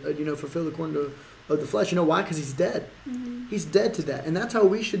pornography and fulfill the corn of the flesh. You know why? Because he's dead. Mm-hmm. He's dead to that, and that's how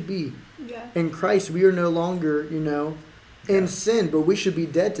we should be. Yeah. In Christ, we are no longer, in sin, but we should be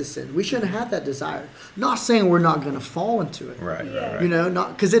dead to sin. We shouldn't have that desire. Not saying we're not going to fall into it. Right, Yeah. right, right.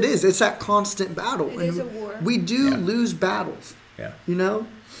 Not because it's that constant battle. It is a war. We do Yeah. lose battles. Yeah.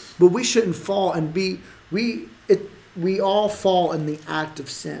 But we shouldn't fall and we all fall in the act of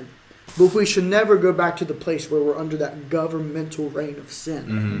sin. But we should never go back to the place where we're under that governmental reign of sin.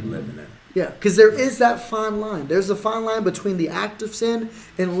 Mm-hmm. Living in it. Yeah, because there is that fine line. There's a fine line between the act of sin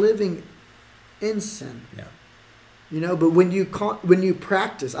and living in sin. Yeah. But when you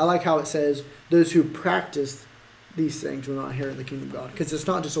practice, I like how it says, those who practice these things will not inherit the kingdom of God. Because it's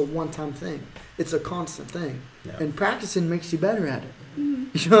not just a one-time thing. It's a constant thing. Yeah. And practicing makes you better at it. Mm-hmm.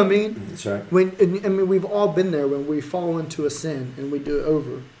 You know what I mean? That's right. We've all been there when we fall into a sin and we do it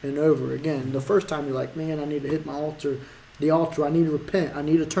over and over again. The first time you're like, man, I need to hit the altar. I need to repent. I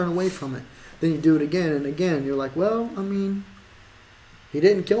need to turn away from it. Then you do it again and again. You're like, well, he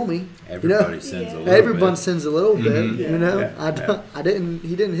didn't kill me. Everybody sins Yeah. a little Everyone bit. sins a little bit. Yeah.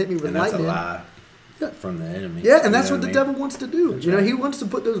 He didn't hit me with And that's lightning. a lie Yeah. from the enemy. Yeah, and that's You know what the I mean? devil wants to do. That's He right. wants to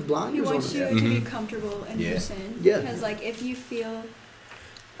put those He blinders on wants us. you to be comfortable in Yeah. your sin. Yeah. Because, if you feel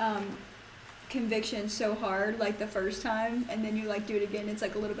conviction so hard, the first time, and then you, do it again, it's, a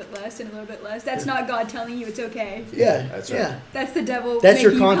little bit less and a little bit less. That's not God telling you it's okay. Yeah, That's right. yeah. That's the devil That's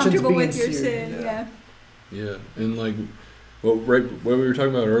your making you conscience comfortable being with your seared. sin. Yeah. Yeah. Yeah, and what we were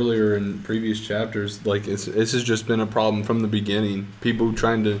talking about earlier in previous chapters, this has just been a problem from the beginning. People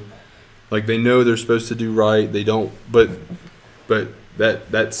trying to, they know they're supposed to do right, they don't, but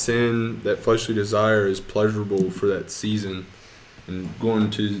that sin, that fleshly desire is pleasurable for that season. And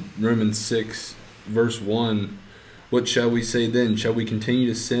going to Romans 6, verse 1, what shall we say then? Shall we continue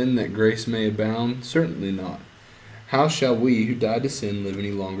to sin that grace may abound? Certainly not. How shall we who died to sin live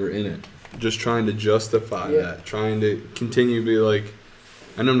any longer in it? Just trying to justify that, trying to continue to be like,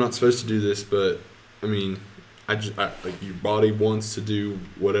 I know I'm not supposed to do this, but your body wants to do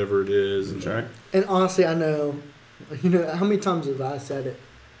whatever it is. That's right. And honestly, I know, how many times have I said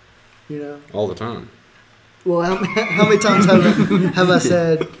it? All the time. Well, how many times have I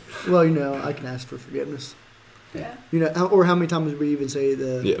said, well, I can ask for forgiveness? Yeah. Or how many times we even say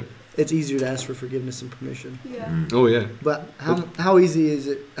Yeah. it's easier to ask for forgiveness and permission. Yeah. Oh, yeah. But how easy is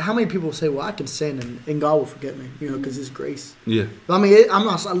it? How many people say, well, I can sin and God will forgive me, because His grace. Yeah. I'm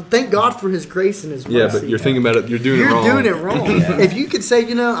not. Thank God for His grace and His mercy. Yeah, but you're thinking about it, you're doing it wrong. You're doing it wrong. Yeah. If you could say,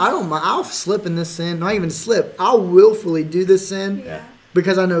 I don't mind, I'll slip in this sin, not even slip, I'll willfully do this sin. Yeah.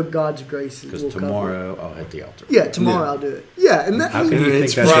 because I know God's grace will Because cover it. tomorrow I'll hit the altar. Yeah, tomorrow I'll do it. Yeah, and that How can you think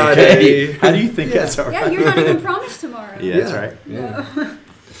It's that's Friday. okay? How do you think Yeah. that's all Yeah, right? you're not even promised tomorrow. Yeah, that's Yeah. right. No.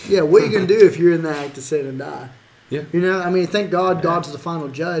 yeah, what are you gonna do if you're in that act of sin and die? Yeah. You know, I mean, thank God Yeah. God's the final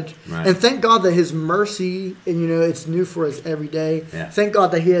judge. Right. And thank God that His mercy, and you know, it's new for us every day. Yeah. Thank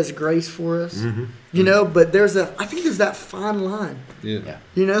God that He has grace for us. Mhm. You know, but I think there's that fine line. Yeah. Yeah.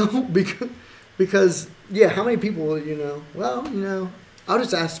 You know, because yeah, how many people, you know, well, you know, I'll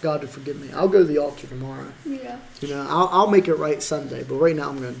just ask God to forgive me. I'll go to the altar tomorrow. Yeah. You know, I'll make it right Sunday, but right now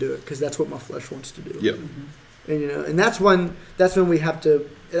I'm going to do it because that's what my flesh wants to do. Yep. And you know, and that's when we have to.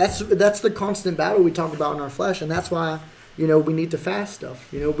 That's the constant battle we talk about in our flesh, and that's why you know we need to fast stuff.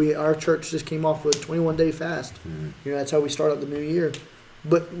 You know, our church just came off with a 21-day fast. Mhm. You know, that's how we start out the new year.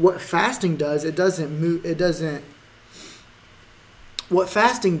 But what fasting does, it doesn't move. It doesn't. What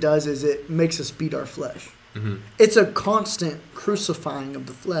fasting does is it makes us beat our flesh. Mm-hmm. It's a constant crucifying of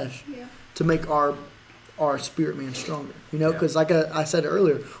the flesh Yeah. to make our spirit man stronger. You know, Yeah. because like I said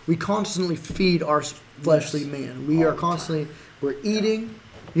earlier, we constantly feed our fleshly man. We All are the constantly we're eating.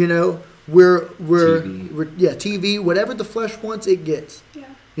 You know, we're TV. TV. Whatever the flesh wants, it gets. Yeah.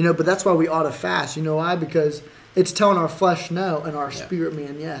 You know, but that's why we ought to fast. You know why? Because it's telling our flesh no and our Yeah. spirit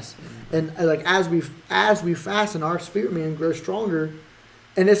man yes. And like as we fast and our spirit man grows stronger,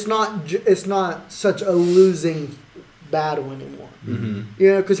 and it's not such a losing battle anymore. Mm-hmm.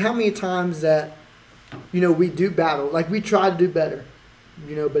 You know, because how many times that, you know, we do battle, like we try to do better,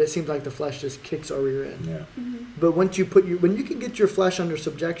 you know, but it seems like the flesh just kicks our rear end. Yeah. But once you when you can get your flesh under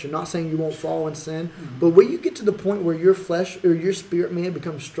subjection, not saying you won't fall in sin, but when you get to the point where your flesh or your spirit man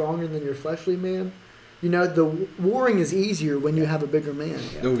becomes stronger than your fleshly man, you know, the warring is easier when you have a bigger man.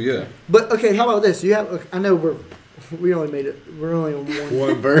 Oh yeah. But okay, how about this? I know we're only on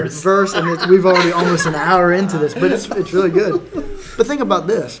one verse, and we've already almost an hour into this, but it's really good. But think about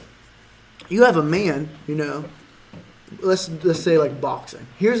this: you have a man, you know. Let's say like boxing.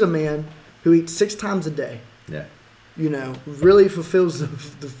 Here's a man who eats 6 times a day. Yeah. You know, really fulfills the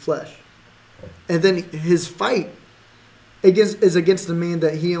flesh, and then his fight is against the man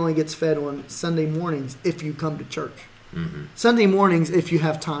that he only gets fed on Sunday mornings if you come to church. Mm-hmm. Sunday mornings if you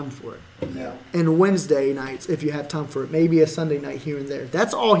have time for it. Yeah. And Wednesday nights if you have time for it. Maybe a Sunday night here and there.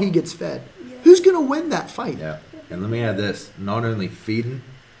 That's all he gets fed. Yeah. Who's going to win that fight? Yeah. And let me add this: not only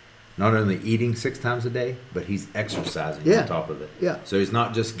eating 6 times a day, but he's exercising Yeah. on top of it. Yeah. So he's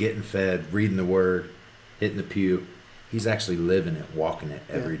not just getting fed, reading the word, hitting the pew. He's actually living it, walking it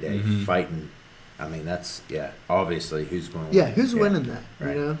every day, Mhm. fighting. I mean, that's obviously who's going to Yeah, win. who's winning that?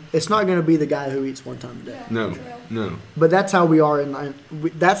 Right. You know, it's not going to be the guy who eats 1 time a day. Yeah. No. True. No. But that's how we are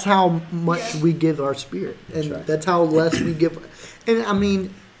that's how much we give our spirit, That's and right. that's how less we give. And I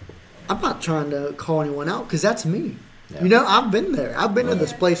mean, I'm not trying to call anyone out because that's me. Yeah. You know, I've been there. I've been in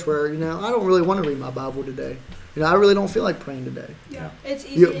this Yeah. place where I don't really want to read my Bible today. You know, I really don't feel like praying today. Yeah. It's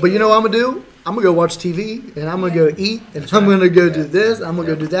easy. But you know what I'm gonna do? I'm gonna go watch TV, and I'm gonna go eat, and I'm gonna go do this. I'm gonna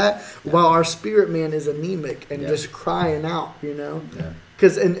go do that. While our spirit man is anemic and Yeah. just crying out. You know. Yeah.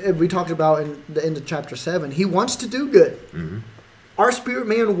 Because and we talked about in the end of chapter 7, he wants to do good. Mm-hmm. Our spirit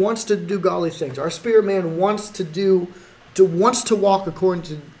man wants to do godly things. Our spirit man wants to walk according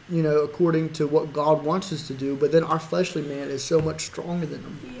to what God wants us to do. But then our fleshly man is so much stronger than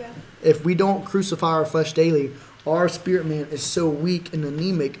him. Yeah. If we don't crucify our flesh daily, our spirit man is so weak and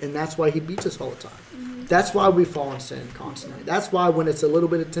anemic, and that's why he beats us all the time. Mm-hmm. That's why we fall in sin constantly. That's why when it's a little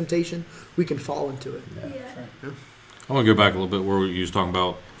bit of temptation, we can fall into it. Yeah. I want to go back a little bit where you was talking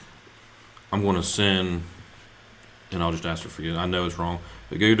about I'm going to sin, and I'll just ask for forgiveness. I know it's wrong.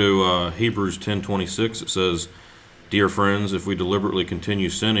 But go to Hebrews 10:26. It says, "Dear friends, if we deliberately continue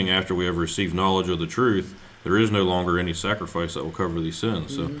sinning after we have received knowledge of the truth, there is no longer any sacrifice that will cover these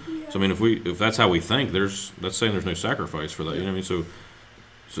sins." So, I mean, if that's how we think, that's saying there's no sacrifice for that. You know what I mean? So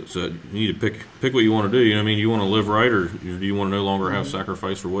you need to pick what you want to do. You know what I mean? You want to live right, or do you want to no longer have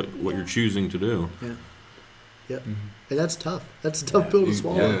sacrifice for what you're choosing to do? Yeah. Yep. And that's tough. That's a tough pill to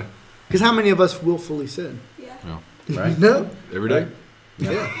swallow. Yeah. Because how many of us willfully sin? Yeah. Right? No. Every day.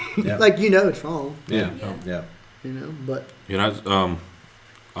 Yeah. Yeah. Like it's wrong. Yeah. Yeah. Yeah. You know, but You know,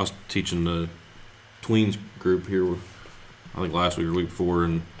 I was teaching the tweens group here, I think last week or the week before,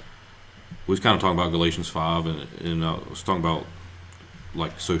 and we was kind of talking about Galatians 5, and I was talking about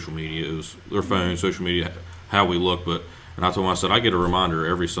like social media. It was their phone, social media, how we look. And I told them, I said, I get a reminder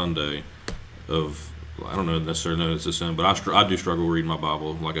every Sunday of, I don't know necessarily know it's a sin, but I do struggle reading my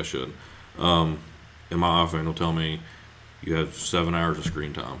Bible like I should. And my iPhone will tell me, you have 7 hours of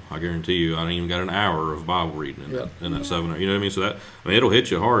screen time. I guarantee you, I ain't even got an hour of Bible reading in that 7 hours. You know what I mean? So it'll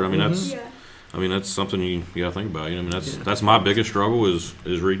hit you hard. I mean, Mm-hmm. that's. Yeah. I mean, that's something you gotta think about. I mean, that's my biggest struggle is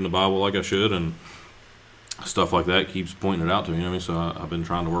reading the Bible like I should, and stuff like that keeps pointing it out to me. I mean, so I've been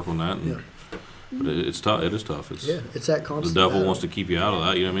trying to work on that, and, but it's tough. It is tough. It's that constant. The devil battle. wants to keep you out of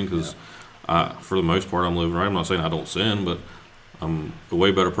that. You know what I mean? Because for the most part, I'm living right. I'm not saying I don't sin, but I'm a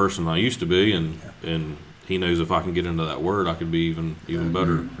way better person than I used to be, and he knows if I can get into that word, I could be even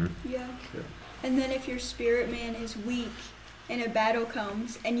better. Mm-hmm. Yeah. And then if your spirit man is weak and a battle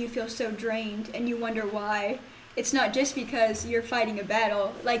comes and you feel so drained and you wonder why, it's not just because you're fighting a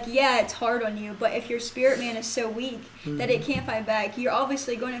battle. Like, yeah, it's hard on you, but if your spirit man is so weak that it can't fight back, you're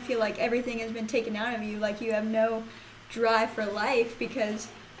obviously going to feel like everything has been taken out of you, like you have no drive for life because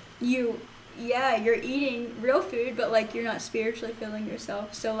you're eating real food, but like you're not spiritually filling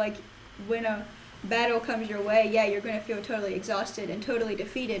yourself. So like when a battle comes your way, you're going to feel totally exhausted and totally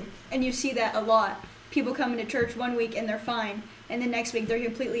defeated. And you see that a lot. People come into church one week and they're fine, and the next week they're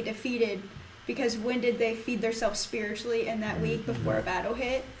completely defeated because when did they feed themselves spiritually in that week before a battle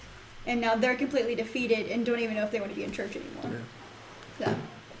hit? And now they're completely defeated and don't even know if they want to be in church anymore. So.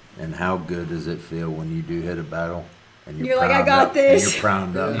 And how good does it feel when you do hit a battle and you're like, I got this. And you're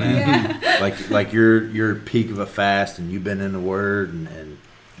primed up, man. Like you're peak of a fast, and you've been in the Word, and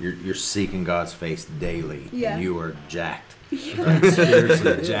you're seeking God's face daily, and you are jacked. Right?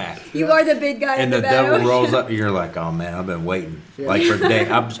 Spiritually jacked. You are the big guy and in the battle. devil rolls up, and you're like, oh man, I've been waiting like for days.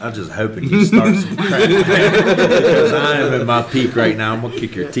 I'm just hoping you start some crap, because I am in my peak right now. I'm gonna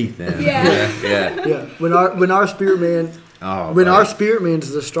kick your teeth in. Yeah. When our spirit man, our spirit man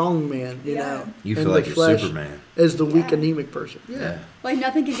is the strong man, you know, you feel like you're Superman. Is the weak anemic person. Yeah. Like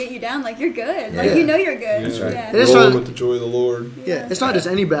nothing can get you down. Like you're good. Like you know you're good. That's right. Yeah. Rolling with the joy of the Lord. Yeah. It's not just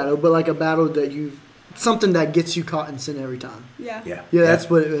any battle, but like a battle that something that gets you caught in sin every time. Yeah. That's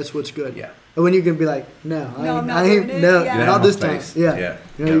what's good. Yeah. And when you can be like, I ain't not this time. Yeah.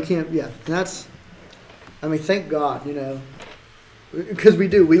 You know, you can't. Yeah. And that's. I mean, thank God. You know. Because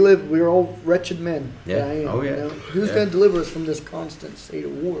we're all wretched men. Yeah. You know? Who's going to deliver us from this constant state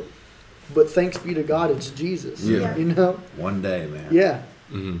of war? But thanks be to God, it's Jesus. Yeah. You know? One day, man. Yeah.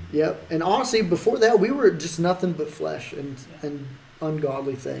 Mm-hmm. Yep. And honestly, before that, we were just nothing but flesh and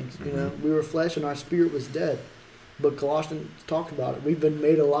ungodly things. You know? We were flesh and our spirit was dead. But Colossians talked about it. We've been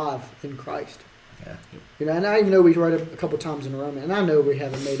made alive in Christ. Yeah. You know, and I even know we read it a couple times in Romans, and I know we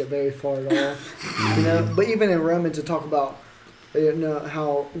haven't made it very far at all. You know, but even in Romans, it talk about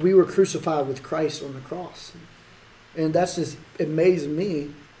how we were crucified with Christ on the cross, and that's just amazed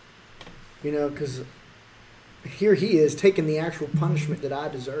me. You know, because here he is taking the actual punishment that I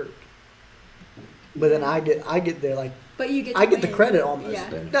deserved, but then I get there like. But you get. I get the credit almost. Yeah.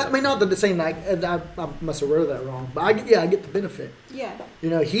 I mean, not that the same. I must have wrote that wrong, but I get the benefit. Yeah. You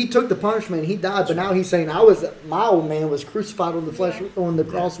know, he took the punishment, he died, but now he's saying my old man was crucified on the flesh on the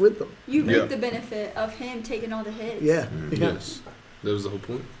cross with them. You reap the benefit of him taking all the hits. Yeah. Yes. That was the whole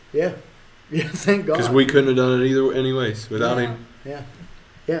point. Yeah. Yeah. Thank God. Because we couldn't have done it either, anyways, without him. Yeah.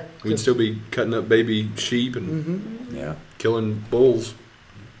 Yeah. We'd still be cutting up baby sheep and killing bulls.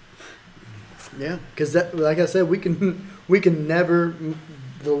 Yeah, because like I said, we can never.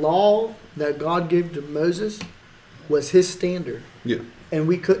 The law that God gave to Moses was his standard. Yeah. And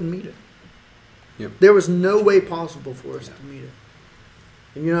we couldn't meet it. Yep. There was no way possible for us to meet it.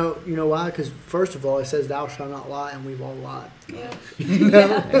 And you know why? Because first of all, it says, "Thou shalt not lie," and we've all lied. Yeah. You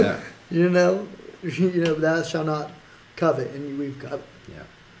know. Yeah. You know, thou shalt not covet, and we've coveted. Yeah.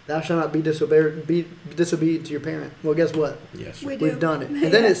 Thou shalt not be disobedient to your parent. Well, guess what? Yes. Sir. We've done it.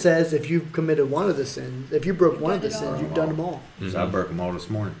 And then it says, if you've committed one of the sins, if you broke one of the sins, you've done them all. So I broke them all this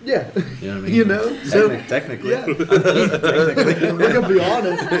morning. Yeah. You know what I mean? You know? So, technically. yeah. Technically. We're going to be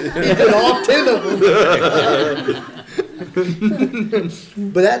honest. He did all 10 of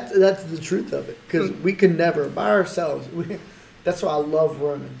them. But that's the truth of it. Because we can never, by ourselves, that's why I love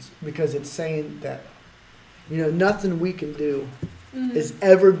Romans. Because it's saying that, nothing we can do is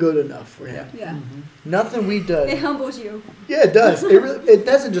ever good enough for him. Yeah. Nothing we do. It humbles you. Yeah, it does. It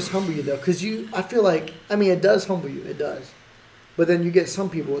doesn't just humble you though, because I feel like, it does humble you. It does. But then you get some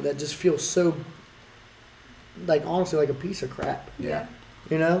people that just feel so, like, honestly, like a piece of crap. Yeah.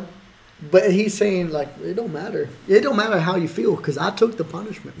 You know? But he's saying, like, it don't matter. It don't matter how you feel, because I took the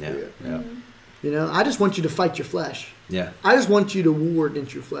punishment for you. Yeah. I just want you to fight your flesh. Yeah. I just want you to war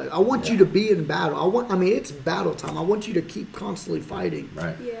against your flesh. I want you to be in battle. It's battle time. I want you to keep constantly fighting.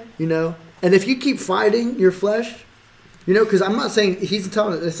 Right. Yeah. And if you keep fighting your flesh, because I'm not saying, he's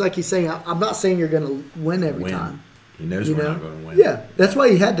telling, it's like he's saying, I'm not saying you're going to win every time. He knows we're not going to win. Yeah. That's why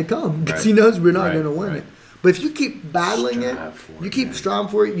he had to come, because he knows we're not going to win it. But if you keep battling you keep striving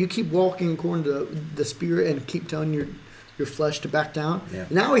for it, you keep walking according to the Spirit and keep telling your your flesh to back down. Yeah.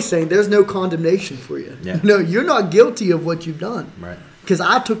 Now he's saying there's no condemnation for you. Yeah. No, you're not guilty of what you've done. Right. Because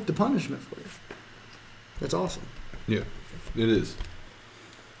I took the punishment for you. That's awesome. Yeah, it is.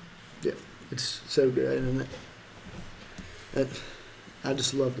 Yeah, it's so good, isn't it? I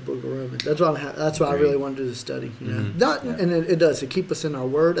just love the Book of Romans. That's why I really wanted to do the study. You know, and it does to keep us in our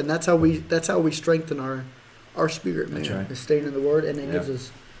Word, and that's how we strengthen our spirit, man. That's right. Is staying in the Word, and it Yeah. gives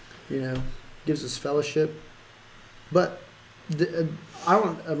us, gives us fellowship. But I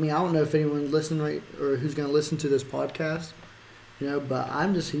don't know if anyone listening right or who's going to listen to this podcast, but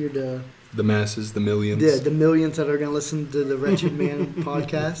I'm just here to. The masses, the millions. Yeah, the millions that are going to listen to the Wretched Man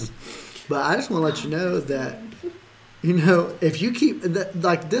podcast. But I just want to let you know that, if you keep,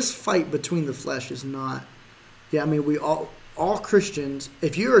 like this fight between the flesh is not, we all Christians,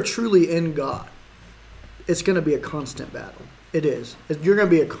 if you are truly in God, it's going to be a constant battle. It is. You're going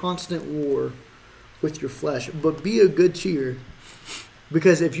to be a constant war with your flesh. But be of good cheer,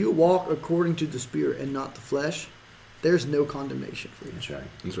 because if you walk according to the Spirit and not the flesh, there's no condemnation for you. That's right.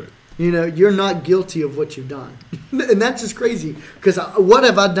 That's right. You're not guilty of what you've done. And that's just crazy. Because what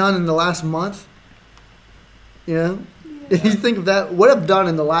have I done in the last month? If you think of that, what I've done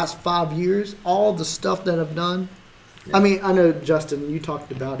in the last 5 years, all the stuff that I've done. Yeah. I know, Justin, you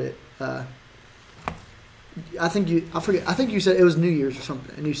talked about it. I think you said it was New Year's or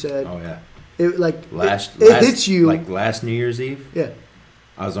something. And you said, Oh yeah. It hits you. Like last New Year's Eve. Yeah.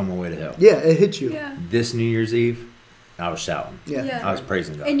 I was on my way to hell. Yeah, it hit you. Yeah. This New Year's Eve, I was shouting. Yeah. Yeah. I was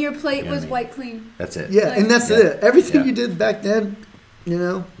praising God. And your plate You know what was I mean? white clean. That's it. Yeah, and that's Yeah. it. Everything Yeah. you did back then,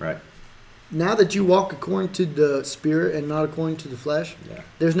 Right. now that you walk according to the Spirit and not according to the flesh, Yeah.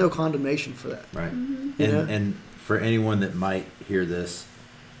 there's no condemnation for that. Right. Mm-hmm. Yeah. And for anyone that might hear this,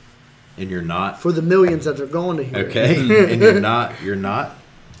 and you're not For the millions that are going to hear it. okay, and you're not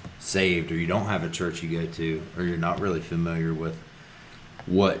saved, or you don't have a church you go to, or you're not really familiar with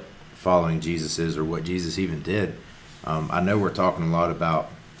what following Jesus is, or what Jesus even did. I know we're talking a lot about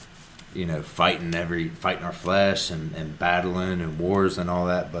fighting our flesh and battling and wars and all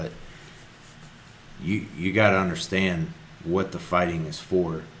that, but you got to understand what the fighting is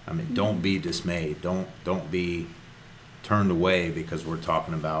for. I mean, don't be dismayed. Don't be turned away because we're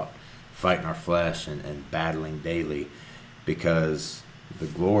talking about fighting our flesh and battling daily, because the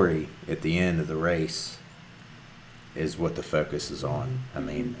glory at the end of the race is what the focus is on. I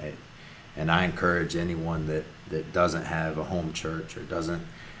mean, and I encourage anyone that doesn't have a home church or doesn't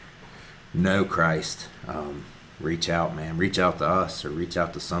know Christ, reach out, man. Reach out to us, or reach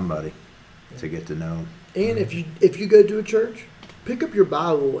out to somebody to get to know him. And if you go to a church, pick up your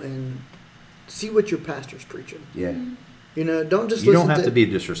Bible and see what your pastor's preaching. Yeah. Don't just You listen don't have to be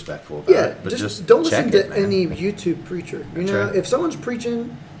disrespectful about it, but just don't check listen to it, man. any YouTube preacher. That's right. If someone's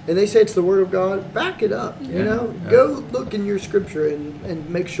preaching and they say it's the Word of God, back it up. Yeah. Go look in your scripture and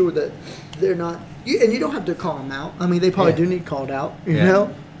make sure that they're not. And you don't have to call them out. I mean, they probably do need called out. You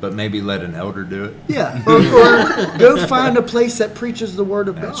know. But maybe let an elder do it. Yeah. Or go find a place that preaches the Word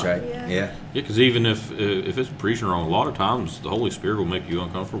of God. That's right. Yeah. Yeah. because even if it's preaching wrong, a lot of times the Holy Spirit will make you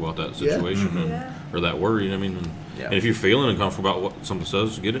uncomfortable about that situation Yeah. or that word. You know what I mean? Yeah. And if you're feeling uncomfortable about what something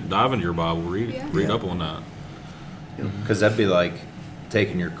says, dive into your Bible, read Yeah. up on that. Because that'd be like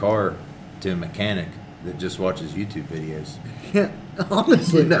taking your car to a mechanic that just watches YouTube videos. Yeah,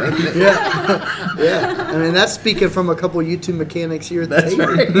 honestly. Yeah. Yeah. I mean, that's speaking from a couple YouTube mechanics here at the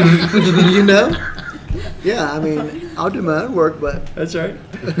table. Yeah, I mean, I'll do my own work, but That's right.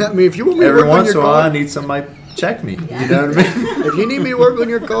 I mean, if you want me to Every work on once your in a while, I car, need somebody to check me. You know what I mean? if you need me to work on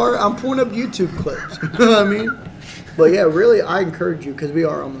your car, I'm pulling up YouTube clips. You know what I mean? But yeah, really, I encourage you, because we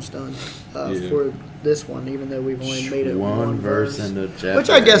are almost done for this one, even though we've only made it one verse. into chapter. Which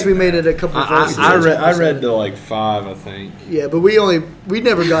I guess we made it a couple verses. I read to like 5, I think. Yeah, but we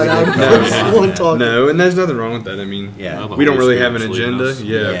never got out of verse one talking. No, and there's nothing wrong with that. I mean, Yeah. The we don't Holy really have an Spirit's leading agenda. us.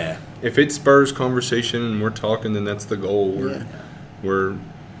 Yeah. Yeah. If it spurs conversation and we're talking, then that's the goal. We're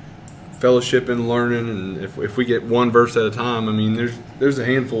fellowshipping, learning, and if we get one verse at a time, I mean, there's a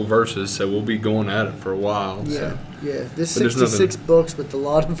handful of verses, so we'll be going at it for a while. Yeah, So. yeah. There's But there's 66 books with a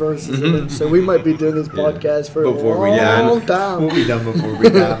lot of verses in it, so we might be doing this podcast for Before a we- yeah, long time. We'll be done before we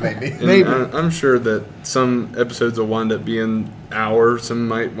die, maybe. And Maybe. I'm sure that some episodes will wind up being hours, some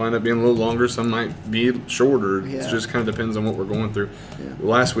might wind up being a little longer, some might be shorter. Yeah. It just kind of depends on what we're going through. Yeah.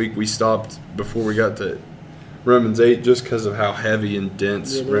 Last week we stopped before we got to Romans 8 just because of how heavy and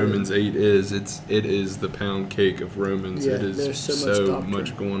dense It is. Romans 8 is. It is the pound cake of Romans. Yeah, it is there's so much doctrine.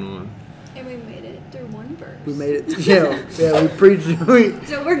 much going on. And we made it through one verse. We made it. Yeah. We preached.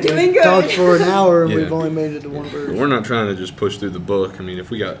 So we're doing good. Talked for an hour, and Yeah. we've only made it to one But verse. we're not trying to just push through the book. I mean, if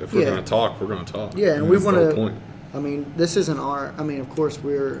we're Yeah. going to talk, we're going to talk. Yeah, and we That's the whole want point. I mean, this isn't our. I mean, of course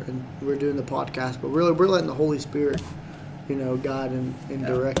we're doing the podcast, but really we're letting the Holy Spirit, guide and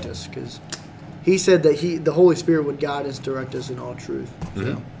direct us, because He said that the Holy Spirit would guide us, direct us in all truth.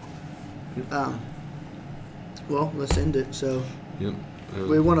 So, well, let's end it. So,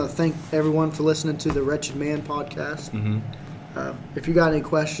 we want to thank everyone for listening to the Wretched Man podcast. If you got any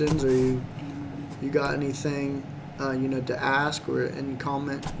questions or you got anything, to ask or any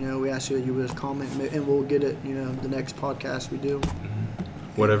comment, we ask you that you would just comment, and we'll get it, the next podcast we do.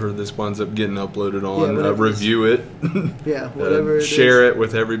 Whatever this winds up getting uploaded on, review it. Whatever. Share it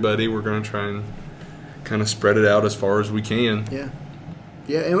with everybody. We're going to try and kind of spread it out as far as we can.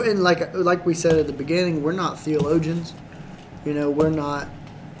 Yeah, and like we said at the beginning, we're not theologians. We're not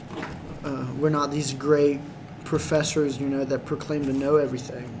these great professors, that proclaim to know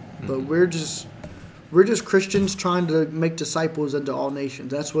everything. But we're just Christians trying to make disciples into all nations.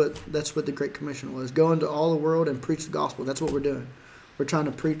 That's what the Great Commission was. Go into all the world and preach the gospel. That's what we're doing. We're trying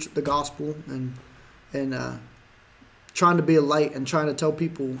to preach the gospel and trying to be a light and trying to tell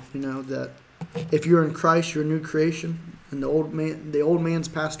people, that if you're in Christ, you're a new creation, and the old man's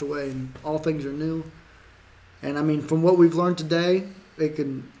passed away and all things are new. And I mean, from what we've learned today,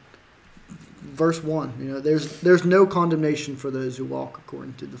 verse 1, there's no condemnation for those who walk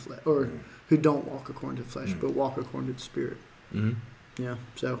according to the flesh, or who don't walk according to the flesh, but walk according to the Spirit.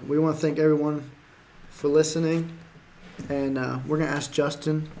 So we want to thank everyone for listening, and we're going to ask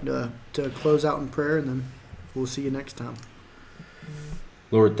Justin to close out in prayer, and then we'll see you next time.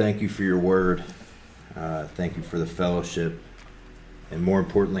 Lord, thank you for your word. Thank you for the fellowship, and more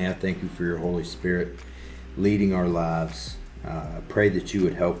importantly, I thank you for your Holy Spirit leading our lives. I pray that you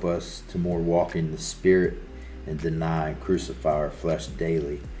would help us to more walk in the Spirit and deny and crucify our flesh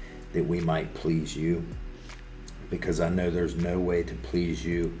daily, that we might please you, because I know there's no way to please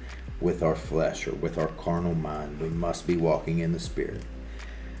you with our flesh or with our carnal mind. We must be walking in the Spirit.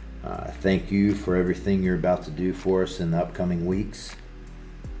 Thank you for everything you're about to do for us in the upcoming weeks,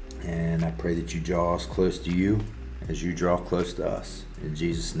 and I pray that you draw us close to you as you draw close to us. In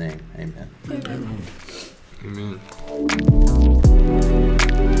Jesus' name, amen. Amen.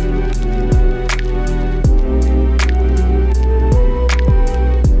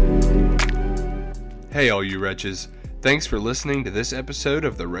 Hey, all you wretches. Thanks for listening to this episode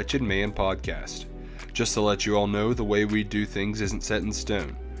of the Wretched Man Podcast. Just to let you all know, the way we do things isn't set in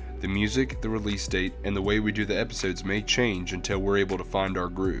stone. The music, the release date, and the way we do the episodes may change until we're able to find our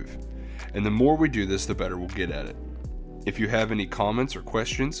groove. And the more we do this, the better we'll get at it. If you have any comments or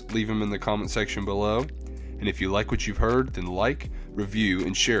questions, leave them in the comment section below. And if you like what you've heard, then like, review,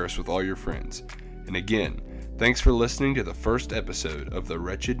 and share us with all your friends. And again, thanks for listening to the first episode of the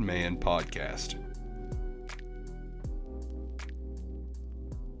Wretched Man Podcast.